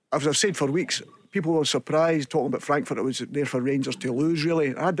 as I've said for weeks, people were surprised talking about Frankfurt. It was there for Rangers to lose,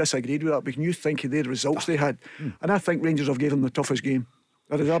 really. I disagreed with that, because you think of the results they had, and I think Rangers have given them the toughest game.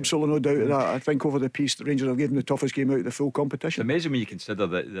 There is absolutely no doubt of that. I think over the piece, the Rangers have given the toughest game out of the full competition. It's amazing when you consider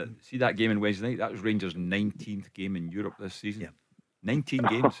that see that game on Wednesday night, that was Rangers' 19th game in Europe this season. 19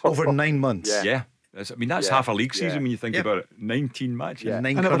 games. Over 9 months. Yeah. That's half a league season when you think about it. 19 matches. 9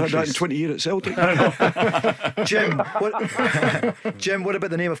 I never had that in 20 years at Celtic. Jim, what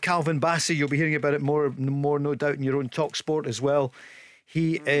about the name of Calvin Bassey? You'll be hearing about it more no doubt in your own Talk Sport as well.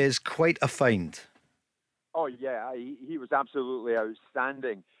 He is quite a find. Oh yeah, he was absolutely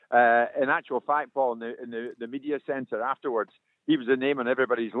outstanding. In actual fact, Paul, in the media centre afterwards, he was a name on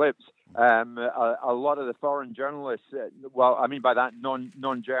everybody's lips. A lot of the foreign journalists, by that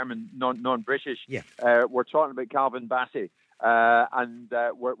non-German, non-British, were talking about Calvin Bassey, and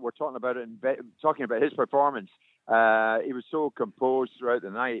we're talking about it talking about his performance. He was so composed throughout the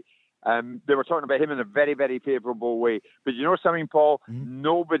night. They were talking about him in a very, very favourable way. But you know something, Paul?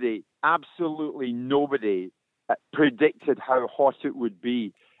 Nobody, absolutely nobody, predicted how hot it would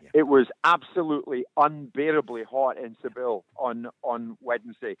be. It was absolutely unbearably hot in Seville on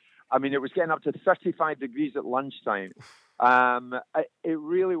Wednesday. I mean, it was getting up to 35 degrees at lunchtime. It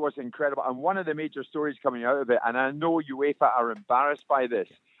really was incredible. And one of the major stories coming out of it, and I know UEFA are embarrassed by this,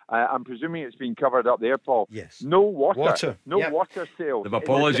 I'm presuming it's been covered up there, Paul. Yes. No water. Water sales. They've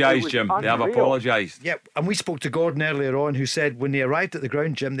apologised, Jim. They have apologised. Yep. And we spoke to Gordon earlier on, who said when they arrived at the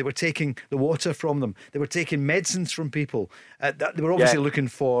ground, Jim, they were taking the water from them. They were taking medicines from people. They were obviously looking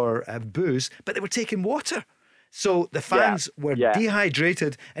for booze, but they were taking water. So the fans were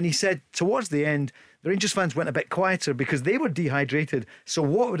dehydrated. And he said towards the end, the Rangers fans went a bit quieter because they were dehydrated. So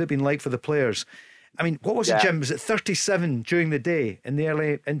what would it have been like for the players? I mean, what was it, Jim? Was it 37 during the day in the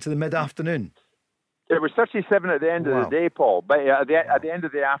early into the mid-afternoon? It was 37 at the end of the day, Paul, but at the end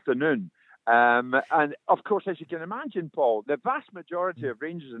of the afternoon. And of course, as you can imagine, Paul, the vast majority of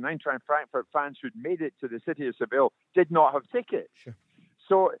Rangers and Eintracht Frankfurt fans who'd made it to the city of Seville did not have tickets. Sure.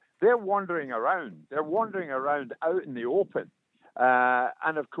 So they're wandering around. They're wandering around out in the open.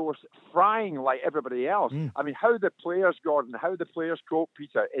 And of course, frying like everybody else. I mean, how the players, Gordon, how the players cope,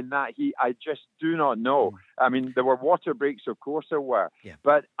 Peter, in that heat, I just do not know. I mean, there were water breaks, of course there were. Yeah.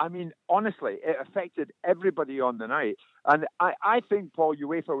 But, I mean, honestly, it affected everybody on the night. And I think, Paul,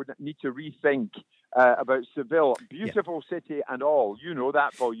 UEFA would need to rethink about Seville. Beautiful city and all. You know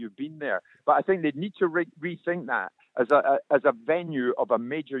that, Paul. You've been there. But I think they need to rethink that as a venue of a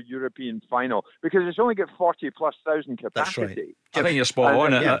major European final, because it's only got 40,000+ capacity. That's right. I think you're spot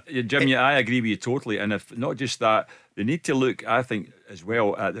on. Jim, I agree with you totally. And if not just that, they need to look, I think, as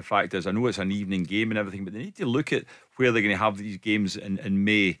well at the fact is, I know it's an evening game and everything, but they need to look at where they're going to have these games in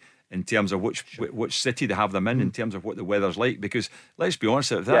May, in terms of which city they have them in terms of what the weather's like. Because let's be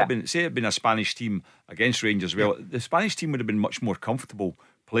honest, if that had been, say it had been a Spanish team against Rangers, well, the Spanish team would have been much more comfortable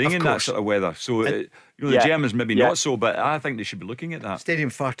playing in that sort of weather. So, the Germans maybe not so, but I think they should be looking at that. Stadium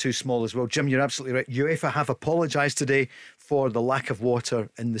far too small as well. Jim, you're absolutely right. UEFA have apologised today for the lack of water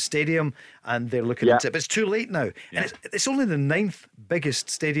in the stadium, and they're looking into it. But it's too late now. And it's only the 9th biggest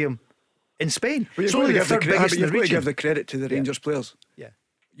stadium in Spain. Well, it's only the 3rd biggest in the region. You've got to give the credit to the Rangers players. Yeah.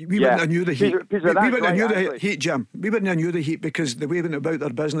 We wouldn't have knew the heat. We wouldn't have knew the heat, Jim. We wouldn't have knew the heat because the way they went about their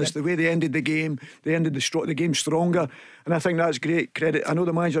business, the way they ended the game, they ended the game stronger, and I think that's great credit. I know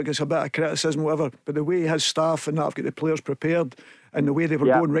the manager gets a bit of criticism, whatever, but the way his staff and that have got the players prepared, and the way they were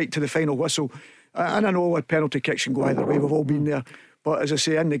going right to the final whistle, and I know what penalty kicks can go either way. We've all been there, but as I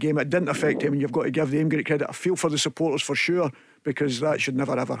say, in the game, it didn't affect him, and you've got to give them great credit. I feel for the supporters for sure, because that should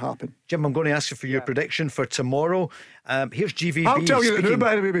never ever happen. Jim, I'm going to ask you for your prediction for tomorrow. Here's GVB. I'll tell you now,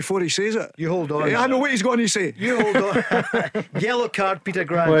 by the way, before he says it. You hold on. I know what he's going to say. You hold on. Yellow card, Peter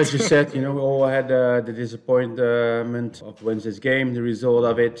Grant. Well, as you said, we all had the disappointment of Wednesday's game, the result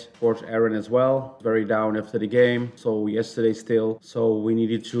of it. Of course, Aaron as well, very down after the game. So yesterday still. So we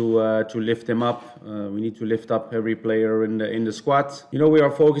needed to lift him up. We need to lift up every player in the squad. We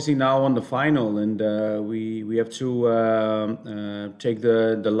are focusing now on the final, and we have to take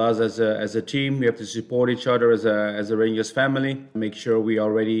the loss as a team. We have to support each other as a Rangers family. Make sure we are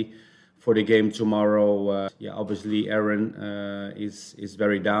ready for the game tomorrow. Obviously Aaron is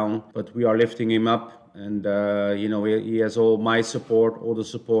very down, but we are lifting him up, and he has all my support, all the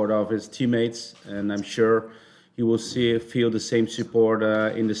support of his teammates, and I'm sure he will feel the same support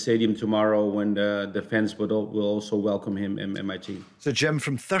in the stadium tomorrow when the fans will also welcome him and my team. So, Jim,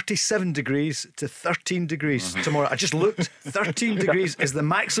 from 37 degrees to 13 degrees tomorrow. I just looked. 13 degrees is the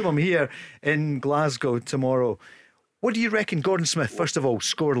maximum here in Glasgow tomorrow. What do you reckon, Gordon Smith? First of all,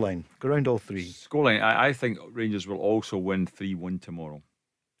 scoreline. Go round all three. Scoreline, I think Rangers will also win 3-1 tomorrow.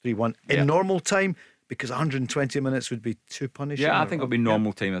 3-1 in normal time, because 120 minutes would be too punishing. Yeah, I think it'll be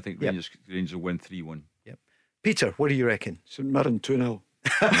normal time. I think Rangers will win 3-1. Yep. Peter, what do you reckon? St Mirren 2-0.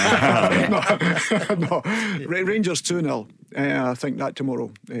 No. Rangers 2-0. I think that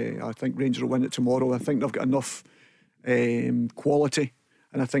tomorrow. I think Rangers will win it tomorrow. I think they've got enough quality,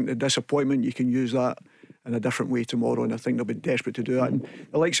 and I think the disappointment, you can use that in a different way tomorrow, and I think they'll be desperate to do that. And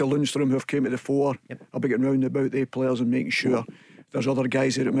the likes of Lundstrom, who have came to the fore, I'll be getting round about their players and making sure there's other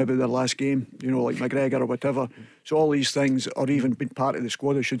guys there that maybe their last game, like McGregor or whatever. So all these things, or even been part of the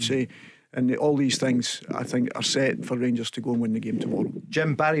squad, I should say, and all these things, I think, are set for Rangers to go and win the game tomorrow.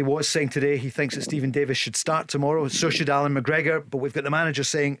 Jim, Barry was saying today he thinks that Stephen Davis should start tomorrow. So should Alan McGregor. But we've got the manager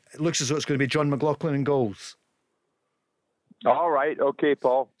saying it looks as though it's going to be John McLaughlin in goals. All right, okay,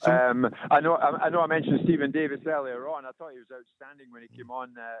 Paul. I know I mentioned Stephen Davis earlier on. I thought he was outstanding when he came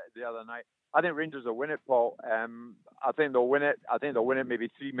on the other night. I think Rangers will win it, Paul. I think they'll win it. I think they'll win it maybe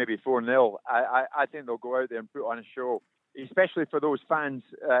 3, maybe 4-0. I think they'll go out there and put on a show, especially for those fans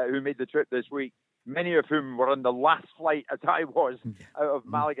who made the trip this week, many of whom were on the last flight, as I was, out of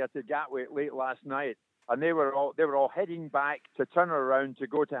Malaga to Gatwick late last night. And they were all heading back to turn around to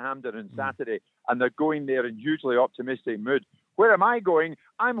go to Hampden on Saturday, and they're going there in hugely optimistic mood. Where am I going?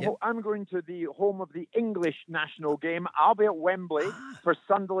 I'm going to the home of the English national game. I'll be at Wembley for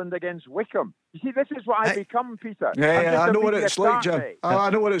Sunderland against Wickham. You see, this is what I've become, Peter. Yeah, I know what it's like, Jim. I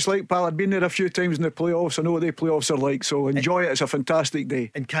know what it's like, pal. I've been there a few times in the playoffs. I know what the playoffs are like, so enjoy it. It's a fantastic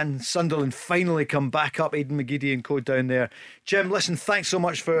day. And can Sunderland finally come back up? Aidan McGeady and co down there. Jim, listen, thanks so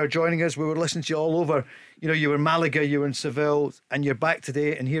much for joining us. We were listening to you all over. You were in Malaga, you were in Seville, and you're back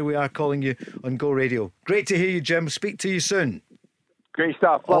today, and here we are calling you on Go Radio. Great to hear you, Jim. Speak to you soon. Great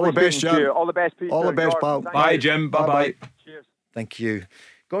stuff. All the Lovely best, speaking to Jim. you. All the best, Peter. All the best, Gordon. pal. Bye, Jim. Bye-bye. Cheers. Thank you.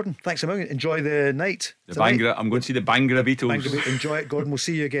 Gordon, thanks a million. Enjoy the night. The tonight. Bangor. I'm going to see the Bangor Beatles. Enjoy it, Gordon. We'll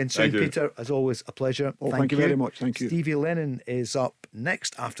see you again soon, Thank you. Peter. As always, a pleasure. Oh, thank you very much. Thank you. Stevie Lennon is up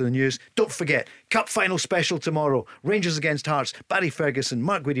next after the news. Don't forget, Cup final special tomorrow. Rangers against Hearts. Barry Ferguson,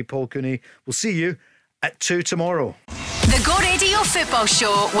 Mark Guidi, Paul Cooney. We'll see you at 2 tomorrow. The Go Radio Football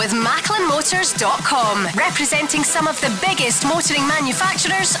Show with MacklinMotors.com, representing some of the biggest motoring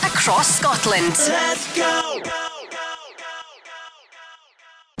manufacturers across Scotland. Let's go!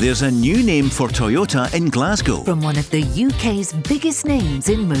 There's a new name for Toyota in Glasgow. From one of the UK's biggest names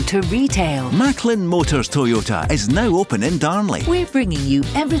in motor retail. Macklin Motors Toyota is now open in Darnley. We're bringing you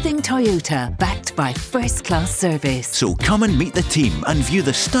everything Toyota, backed by first-class service. So come and meet the team and view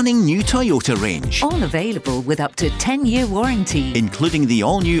the stunning new Toyota range. All available with up to 10-year warranty. Including the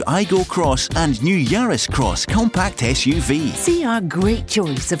all-new Igo Cross and new Yaris Cross compact SUV. See our great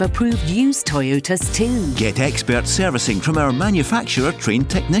choice of approved used Toyotas too. Get expert servicing from our manufacturer-trained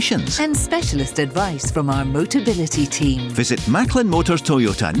technicians. And specialist advice from our Motability team. Visit Macklin Motors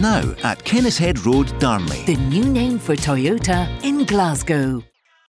Toyota now at Kennishead Road, Darnley. The new name for Toyota in Glasgow.